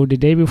 So the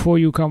day before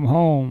you come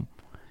home,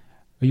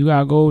 you got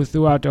to go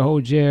throughout the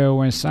whole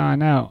jail and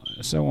sign out.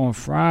 So on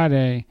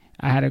Friday,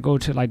 I had to go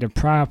to like the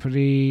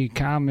property,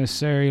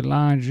 commissary,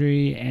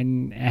 laundry,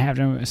 and have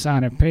them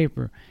sign a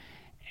paper.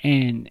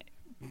 And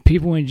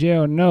people in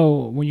jail know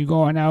when you're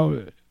going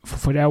out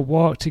for that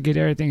walk to get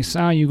everything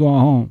signed, you're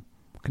going home.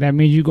 That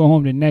means you go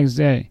home the next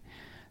day.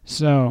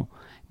 So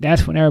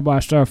that's when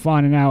everybody started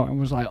finding out and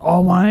was like,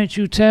 oh, why didn't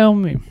you tell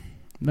me?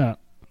 Look,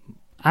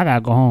 I got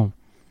to go home.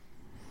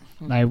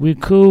 Like, we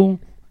cool.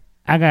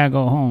 I got to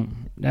go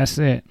home. That's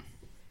it.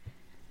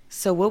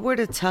 So what were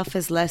the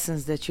toughest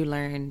lessons that you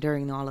learned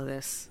during all of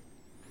this?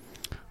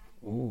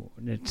 Ooh,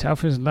 the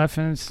toughest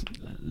lessons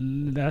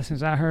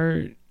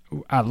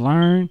I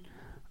learned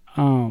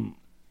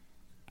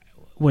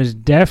was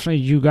definitely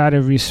you got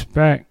to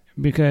respect,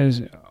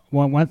 because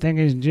one thing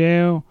is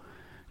jail,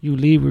 you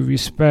leave with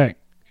respect.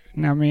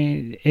 You know what I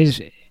mean?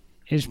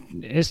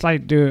 It's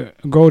like the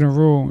golden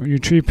rule. You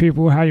treat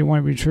people how you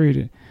want to be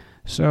treated.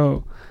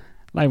 So,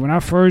 like, when I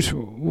first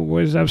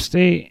was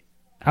upstate,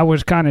 I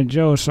was kind of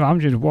Joe, so I'm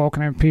just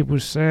walking in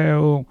people's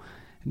cell,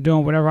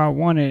 doing whatever I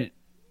wanted.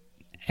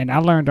 And I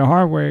learned the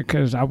hard way,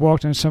 because I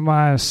walked in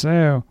somebody's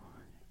cell,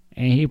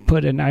 and he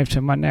put a knife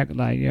to my neck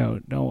like, yo,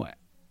 don't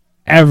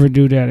ever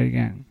do that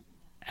again,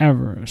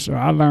 ever. So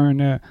I learned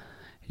to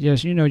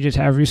just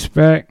have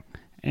respect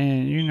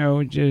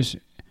and,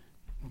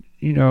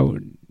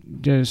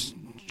 just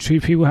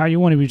treat people how you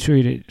want to be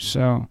treated.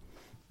 So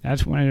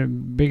that's one of the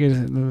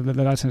biggest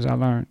lessons I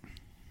learned.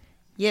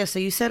 Yeah, so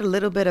you said a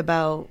little bit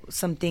about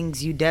some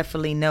things you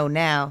definitely know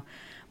now,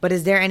 but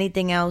is there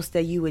anything else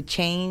that you would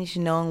change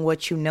knowing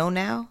what you know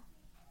now?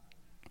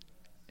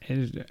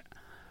 Is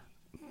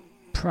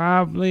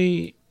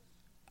probably,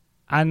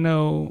 I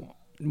know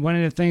one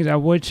of the things I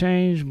would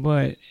change,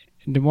 but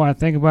the more I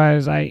think about it,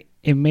 is like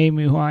it made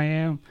me who I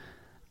am.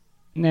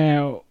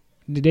 Now,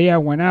 the day I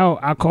went out,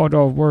 I called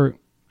off work.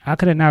 I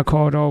could have not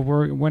called off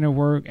work, went to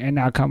work, and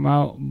not come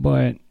out,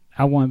 but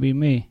I want to be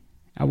me.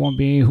 I want to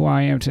be who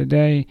I am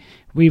today.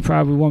 We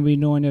probably won't be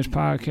doing this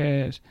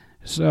podcast.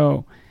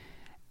 So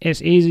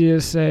it's easy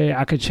to say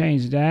I could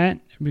change that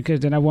because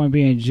then I won't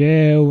be in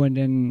jail,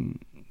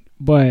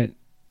 but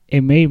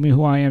it made me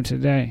who I am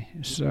today.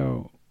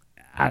 So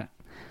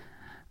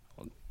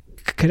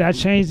could I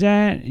change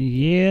that?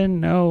 Yeah,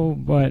 no,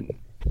 but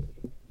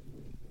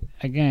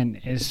again,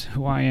 it's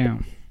who I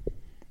am.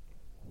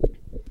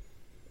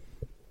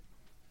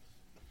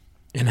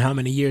 And how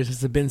many years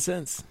has it been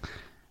since?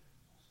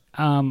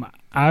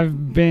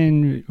 I've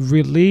been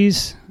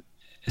released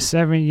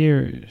 7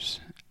 years.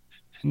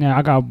 Now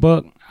I got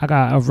booked. I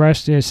got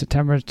arrested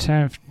September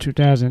 10th,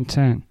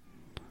 2010.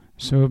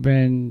 So it's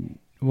been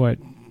the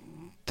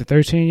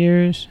 13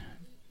 years?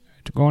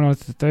 Going on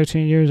to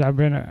 13 years I've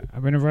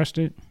been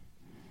arrested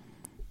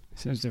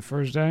since the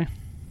first day.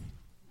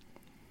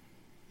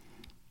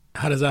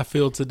 How does that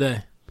feel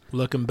today?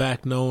 Looking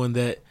back, knowing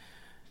that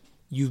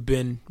you've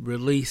been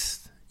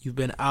released, you've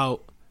been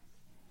out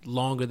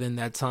longer than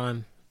that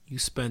time you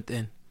spent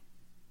in.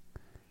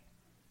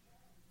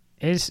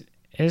 It's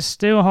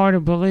still hard to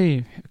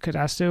believe because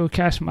I still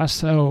catch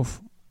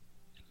myself.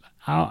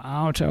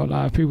 I don't tell a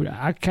lot of people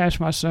that I catch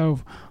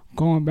myself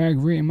going back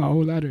reading my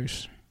old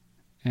letters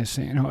and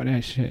saying all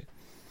that shit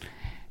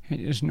and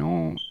just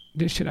knowing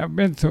this shit I've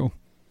been through.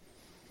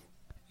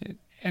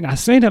 And I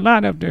seen a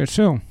lot up there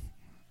too.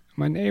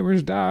 My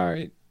neighbors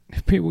died,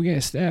 people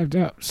get stabbed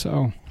up.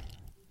 So,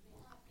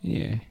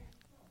 yeah.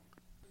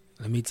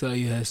 Let me tell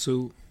you,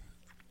 Jesus,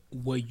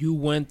 what you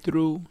went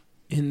through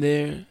in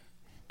there,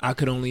 I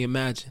could only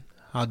imagine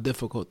how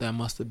difficult that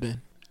must have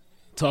been.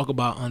 Talk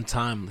about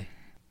untimely.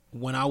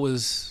 When I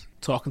was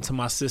talking to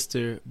my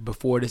sister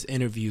before this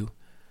interview,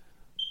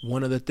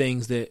 one of the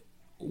things that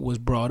was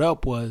brought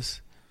up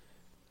was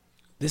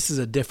this is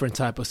a different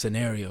type of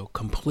scenario,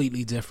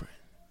 completely different.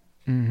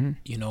 Mm-hmm.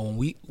 You know,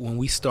 when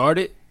we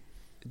started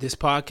this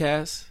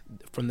podcast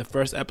from the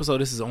first episode,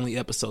 this is only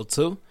episode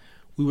 2,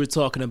 we were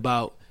talking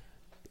about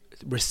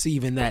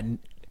receiving that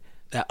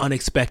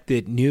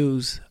unexpected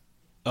news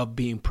of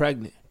being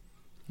pregnant,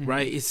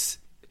 right? It's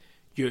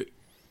you're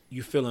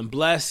feeling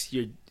blessed,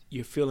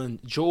 you're feeling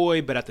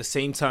joy, but at the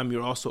same time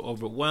you're also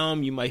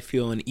overwhelmed. You might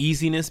feel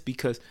uneasiness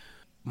because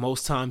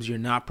most times you're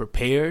not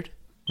prepared,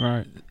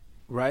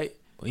 right?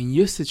 In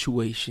your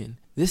situation,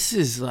 this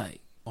is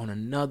like on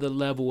another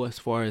level as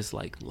far as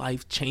like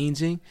life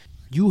changing.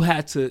 You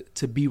had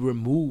to be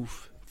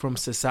removed from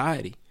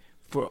society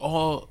for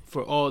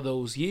all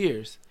those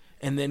years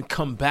and then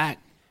come back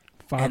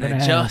and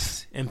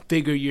adjust and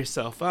figure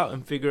yourself out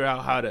and figure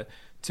out how to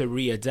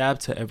readapt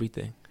to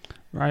everything.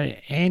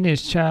 Right. And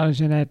it's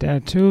challenging at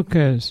that too,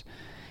 because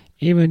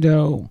even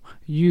though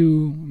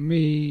you,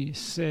 me,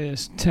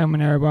 sis, Tim,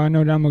 and everybody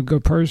know that I'm a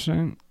good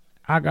person,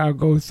 I got to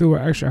go through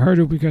an extra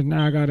hurdle because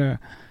now I got a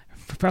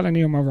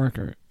felony on my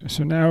record.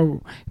 So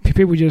now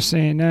people just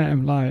saying that,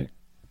 I'm like,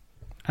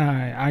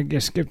 I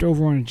get skipped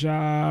over on a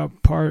job,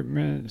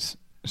 apartments.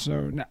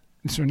 So now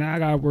I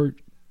got to work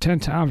 10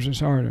 times as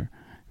harder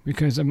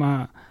because of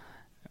my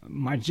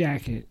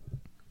jacket,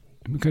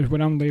 because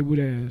what I'm labeled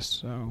as.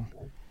 So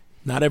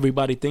not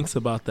everybody thinks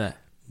about that.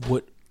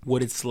 What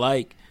it's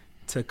like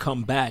to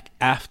come back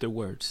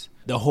afterwards.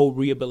 The whole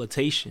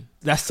rehabilitation.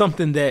 That's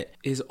something that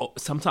is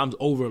sometimes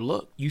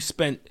overlooked. You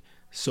spent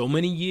so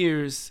many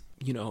years,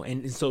 you know,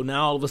 and so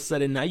now all of a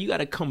sudden now you got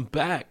to come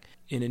back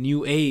in a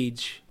new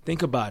age.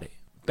 Think about it.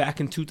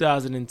 Back in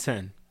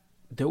 2010,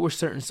 there were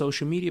certain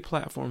social media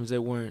platforms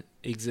that weren't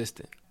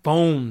existent.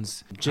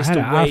 Phones, just I had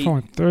an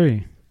iPhone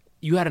 3.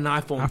 You had an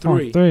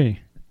iPhone 3.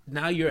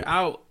 Now you're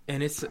out,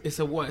 and it's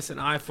a what? It's an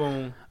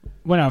iPhone.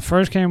 When I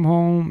first came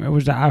home, it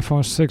was the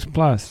iPhone 6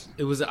 Plus.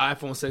 It was the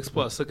iPhone 6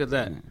 Plus. Look at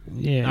that.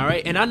 Yeah. All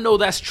right, and I know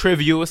that's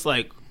trivial. It's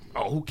like,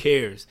 oh, who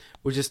cares?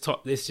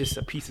 It's just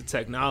a piece of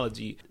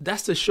technology.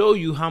 That's to show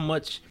you how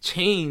much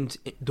changed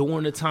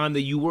during the time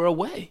that you were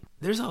away.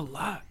 There's a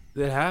lot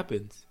that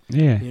happens.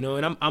 Yeah. You know,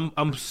 and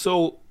I'm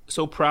so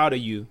proud of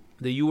you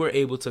that you were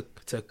able to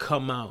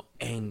come out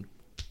and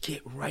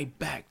get right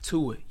back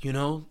to it, you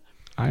know?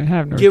 I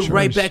have no Get choice.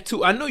 right back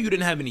to it. I know you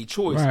didn't have any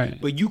choice, right,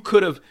 but you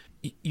could have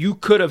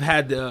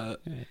had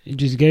you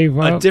just gave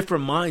up. A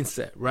different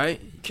mindset, right?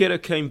 You could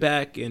have came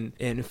back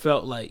and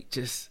felt like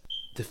just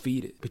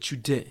defeated, but you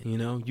didn't, you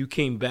know? You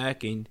came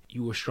back and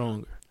you were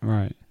stronger.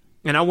 Right.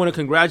 And I want to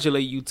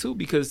congratulate you too,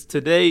 because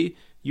today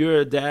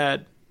you're a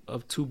dad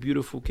of 2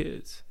 beautiful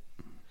kids.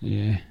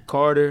 Yeah.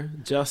 Carter,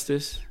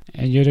 Justice.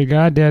 And you're the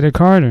goddad of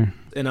Carter.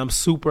 And I'm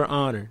super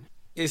honored.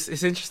 It's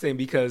interesting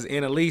because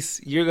Annalise,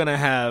 you're gonna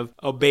have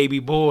a baby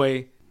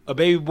boy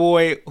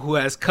who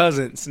has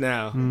cousins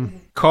now.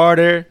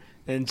 Carter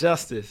and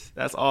Justice.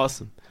 That's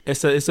awesome.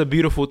 It's a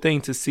beautiful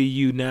thing to see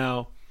you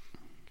now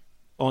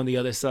on the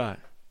other side.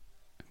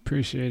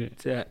 Appreciate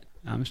it. Yeah.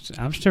 I'm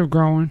still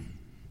growing.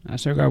 I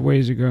still got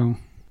ways to go.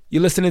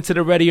 You're listening to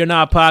the Ready or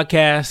Not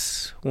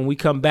podcast. When we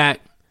come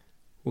back,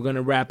 we're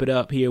gonna wrap it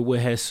up here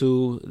with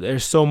Jesus.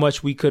 There's so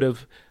much we could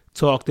have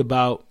talked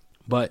about,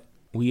 but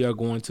we are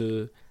going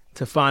to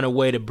find a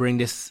way to bring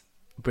this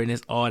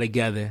all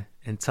together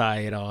and tie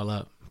it all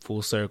up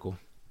full circle.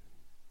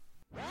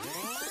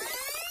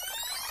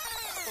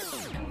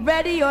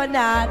 Ready or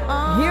not,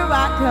 here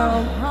I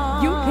come.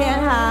 You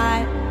can't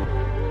hide.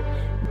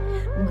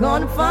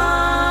 Gonna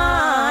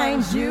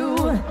find you.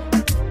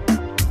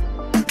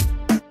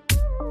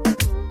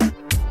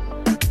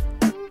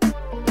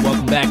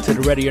 Welcome back to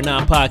the Ready or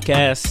Not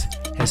podcast.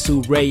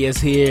 Jesus Reyes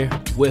here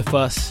with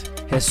us.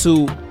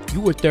 Jesus, you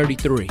were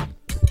 33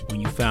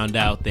 when you found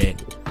out that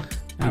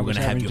you were going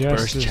to have your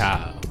first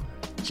child.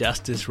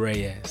 Justice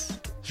Reyes.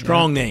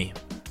 Strong name.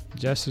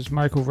 Justice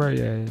Michael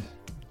Reyes.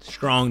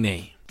 Strong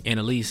name.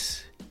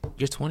 Annalise,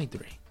 you're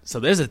 23. So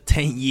there's a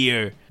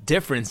 10-year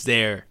difference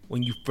there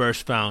when you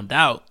first found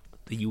out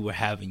that you were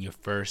having your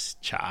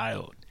first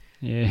child.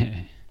 Yeah.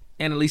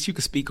 Annalise, you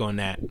could speak on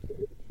that.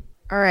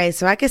 All right,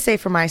 so I can say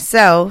for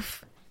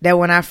myself that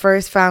when I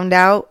first found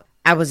out,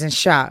 I was in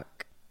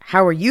shock.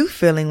 How were you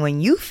feeling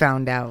when you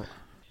found out?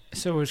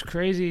 So it was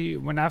crazy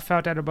when I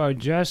found out about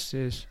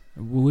Justice.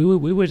 We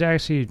was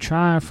actually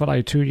trying for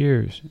like 2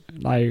 years.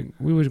 Like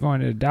we was going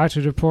to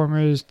doctor's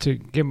appointments to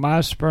get my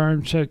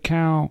sperm check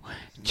count,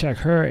 check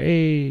her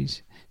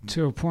age,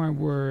 to a point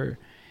where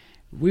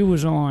we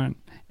was on.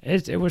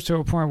 It was to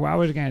a point where I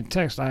was getting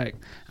text like,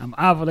 "I'm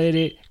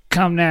ovulated,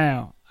 come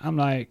now." I'm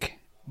like,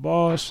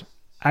 "Boss,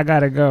 I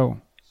gotta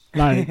go."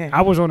 Like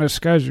I was on a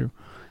schedule.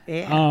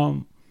 Yeah.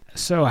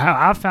 So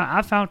how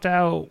I found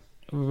out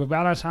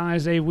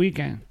Valentine's Day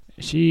weekend.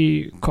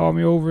 She called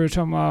me over and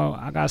told me,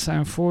 "I got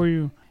something for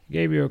you."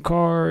 Gave you a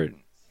card.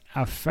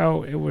 I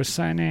felt it was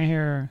something in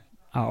here.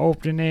 I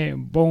opened it,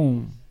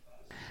 boom.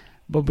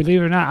 But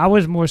believe it or not, I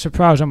was more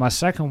surprised on my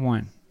second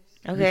one.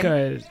 Okay.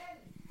 Because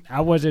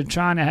I wasn't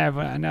trying to have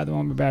another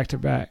one back to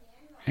back.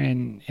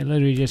 And it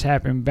literally just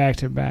happened back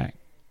to back.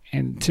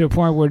 And to the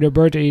point where the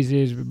birthdays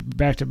is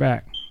back to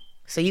back.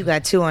 So you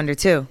got 2 under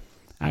 2.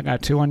 I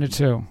got 2 under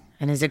 2.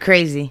 And is it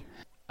crazy?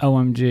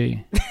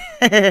 OMG.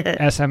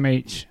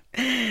 SMH.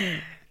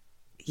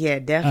 Yeah,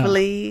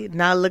 definitely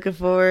not looking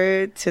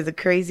forward to the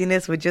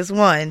craziness with just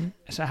one.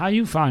 So how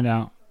you find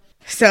out?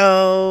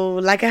 So,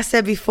 like I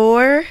said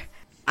before,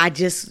 I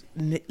just,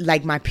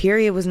 like, my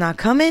period was not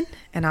coming.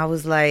 And I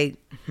was like,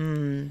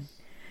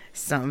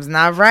 something's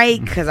not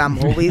right because I'm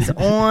always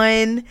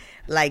on.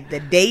 Like, the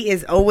date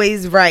is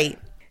always right.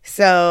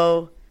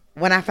 So,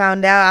 when I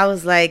found out, I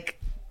was like,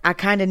 I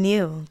kind of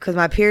knew because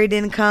my period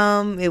didn't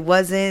come. It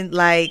wasn't,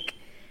 like,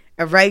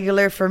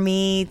 irregular for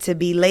me to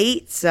be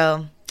late.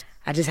 So,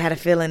 I just had a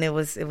feeling it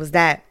was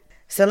that.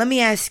 So, let me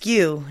ask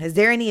you, is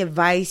there any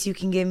advice you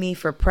can give me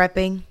for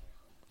prepping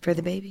for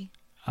the baby?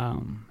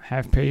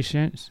 Have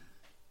patience.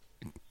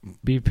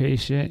 Be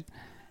patient.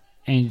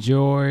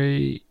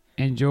 Enjoy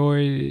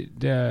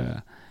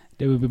the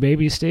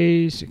baby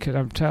stage, because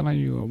I'm telling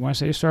you, once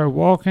they start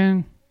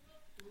walking,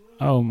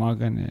 oh my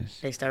goodness,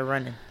 They start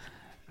running.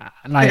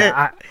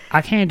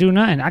 I can't do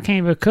nothing. I can't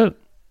even cook.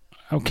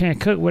 I can't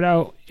cook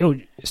without, yo,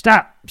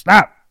 stop,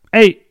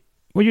 hey,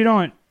 what you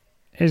doing?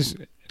 It's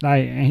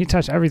like, and he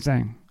touched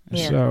everything.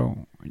 Yeah.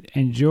 So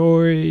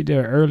enjoy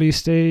the early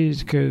stage,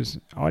 because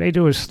all they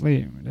do is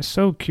sleep. It's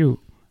so cute,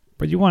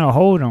 but you want to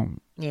hold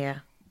them. Yeah.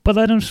 But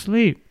let them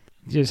sleep.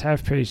 Just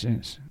have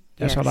patience.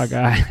 That's all I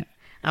got.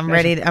 I'm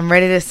ready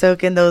to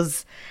soak in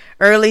those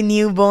early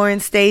newborn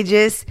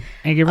stages.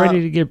 And get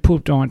ready to get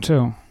pooped on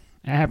too.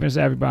 It happens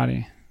to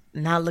everybody.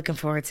 Not looking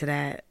forward to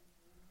that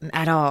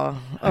at all.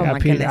 I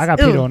got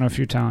peed on a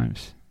few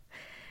times.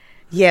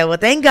 Yeah, well,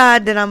 thank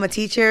God that I'm a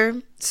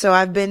teacher. So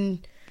I've been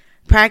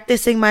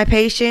practicing my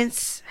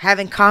patience,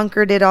 haven't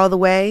conquered it all the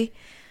way.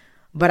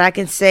 But I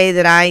can say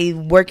that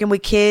working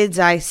with kids,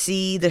 I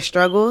see the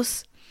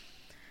struggles.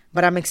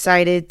 But I'm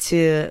excited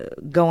to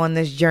go on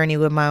this journey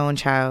with my own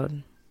child.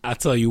 I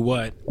tell you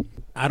what,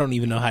 I don't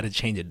even know how to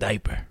change a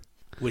diaper,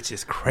 which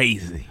is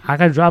crazy. I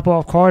could drop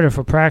off Carter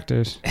for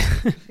practice.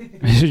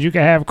 So you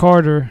can have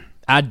Carter.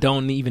 I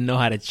don't even know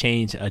how to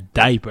change a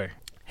diaper.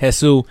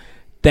 Jesus,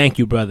 thank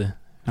you, brother,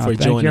 for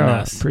joining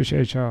us.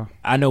 Appreciate y'all.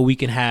 I know we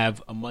can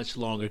have a much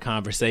longer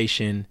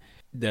conversation.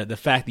 The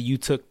fact that you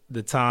took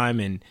the time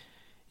and,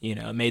 you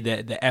know, made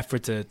the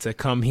effort to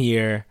come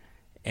here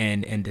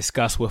and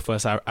discuss with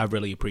us, I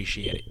really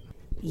appreciate it.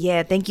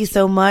 Yeah, thank you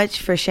so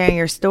much for sharing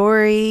your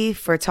story,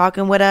 for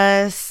talking with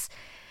us,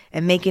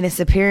 and making this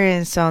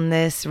appearance on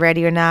this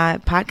Ready or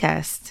Not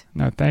podcast.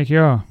 No, thank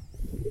y'all.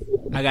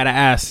 I gotta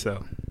ask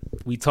though.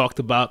 We talked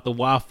about the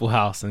Waffle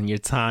House and your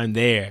time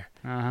there.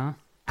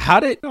 How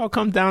did it all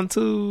come down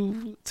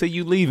to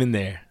you leaving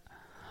there?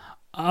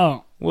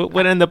 Oh,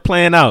 What ended up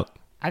playing out?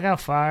 I got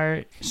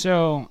fired.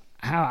 So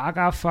how I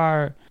got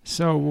fired?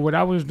 So what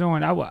I was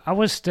doing, I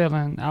was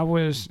stealing. I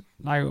was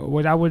like,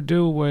 what I would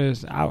do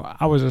was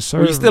I was a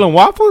server. Were you stealing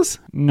waffles?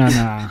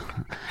 No.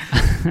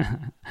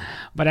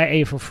 But I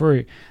ate for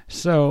free.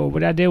 So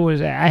what I did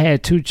was I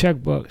had 2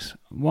 checkbooks.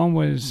 One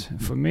was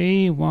for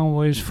me, one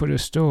was for the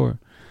store.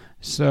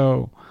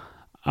 So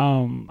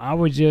I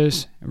would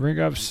just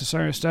ring up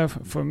certain stuff.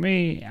 For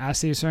me, I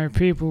see certain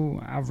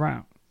people, I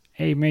run,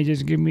 hey man,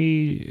 just give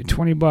me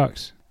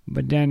 $20.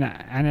 But then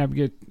I ended up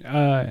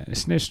get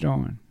snitched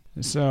on.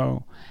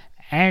 So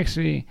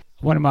actually,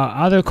 one of my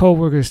other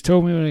coworkers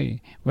told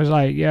me, was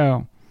like,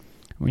 yo,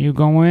 when you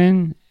go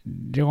in,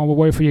 they're going to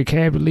wait for your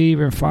cab to leave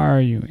and fire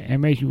you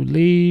and make you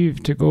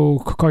leave to go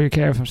call your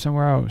cab from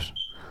somewhere else.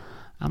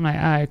 I'm like,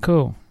 all right,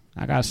 cool.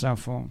 I got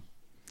something for him.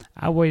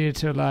 I waited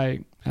till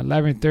like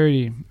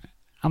 11:30.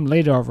 I'm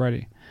late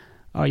already.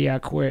 Oh, yeah, I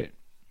quit.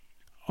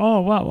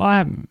 Oh, what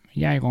happened?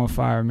 You ain't going to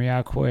fire me.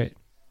 I quit.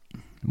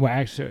 Well,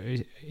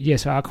 actually,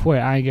 yes, I quit.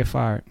 I ain't get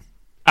fired.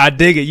 I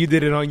dig it. You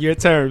did it on your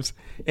terms.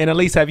 And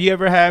Elise, have you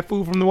ever had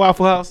food from the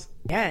Waffle House?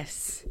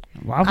 Yes.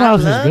 Waffle House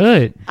is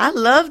good. I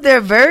love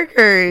their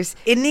burgers.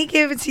 And they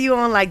give it to you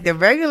on like the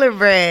regular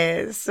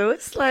bread. So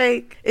it's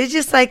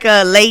just like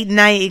a late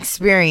night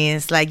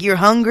experience. Like you're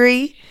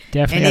hungry.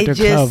 Definitely got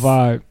the club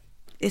vibe.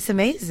 It's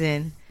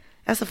amazing.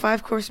 That's a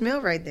 5-course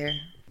meal right there.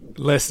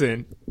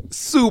 Listen,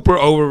 super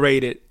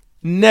overrated.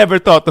 Never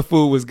thought the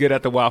food was good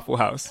at the Waffle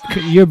House.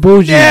 You're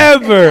bougie.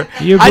 Never.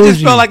 You're I just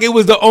bougie. felt like it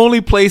was the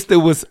only place that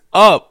was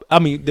up. I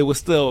mean, that was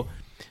still,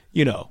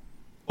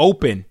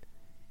 open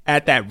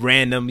at that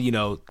random,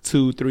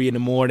 2, 3 in the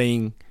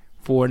morning,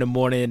 4 in the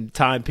morning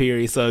time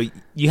period. So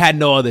you had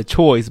no other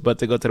choice but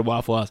to go to the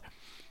Waffle House.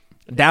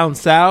 Down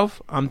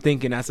south, I'm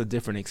thinking that's a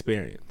different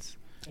experience.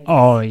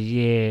 Oh,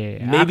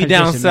 yeah. Maybe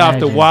down south,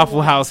 the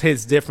Waffle House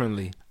hits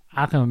differently.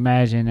 I can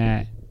imagine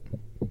that.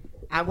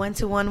 I went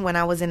to one when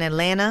I was in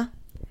Atlanta,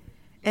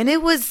 and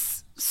it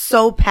was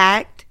so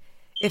packed.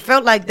 It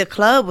felt like the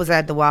club was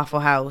at the Waffle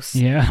House.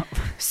 Yeah.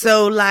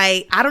 So,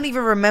 I don't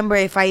even remember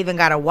if I even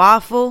got a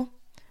waffle,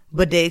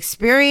 but the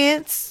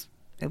experience,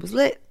 it was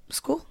lit. It was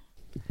cool.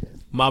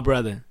 My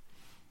brother,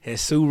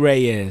 Jesus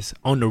Reyes,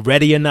 on the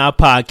Ready or Not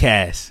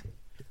podcast.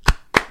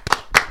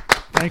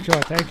 Thank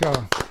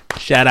y'all.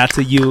 Shout out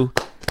to you.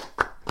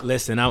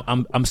 Listen,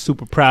 I'm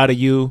super proud of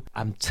you.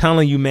 I'm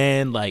telling you,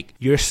 man,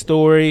 your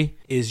story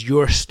is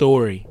your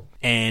story.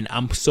 And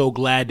I'm so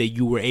glad that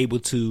you were able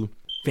to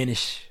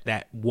finish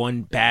that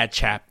one bad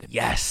chapter.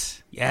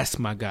 Yes,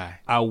 my guy.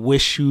 I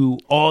wish you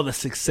all the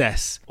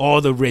success,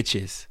 all the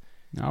riches.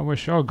 I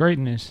wish y'all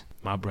greatness.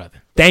 My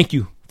brother. Thank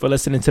you for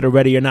listening to the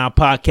Ready or Not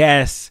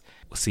podcast.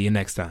 We'll see you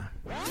next time.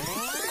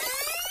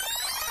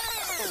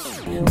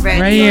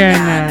 Ready or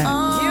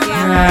not,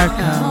 here I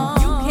come.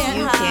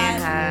 You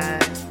can't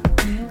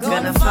hide.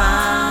 Gonna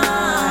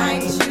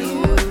find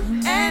you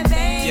and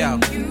make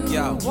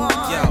you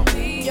want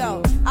me.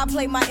 Yo, I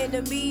play my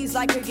enemies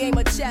like a game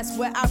of chess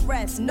where I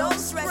rest. No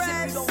stress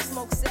if you don't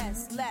smoke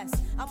cess. Less,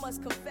 I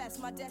must confess,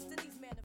 my destiny's man.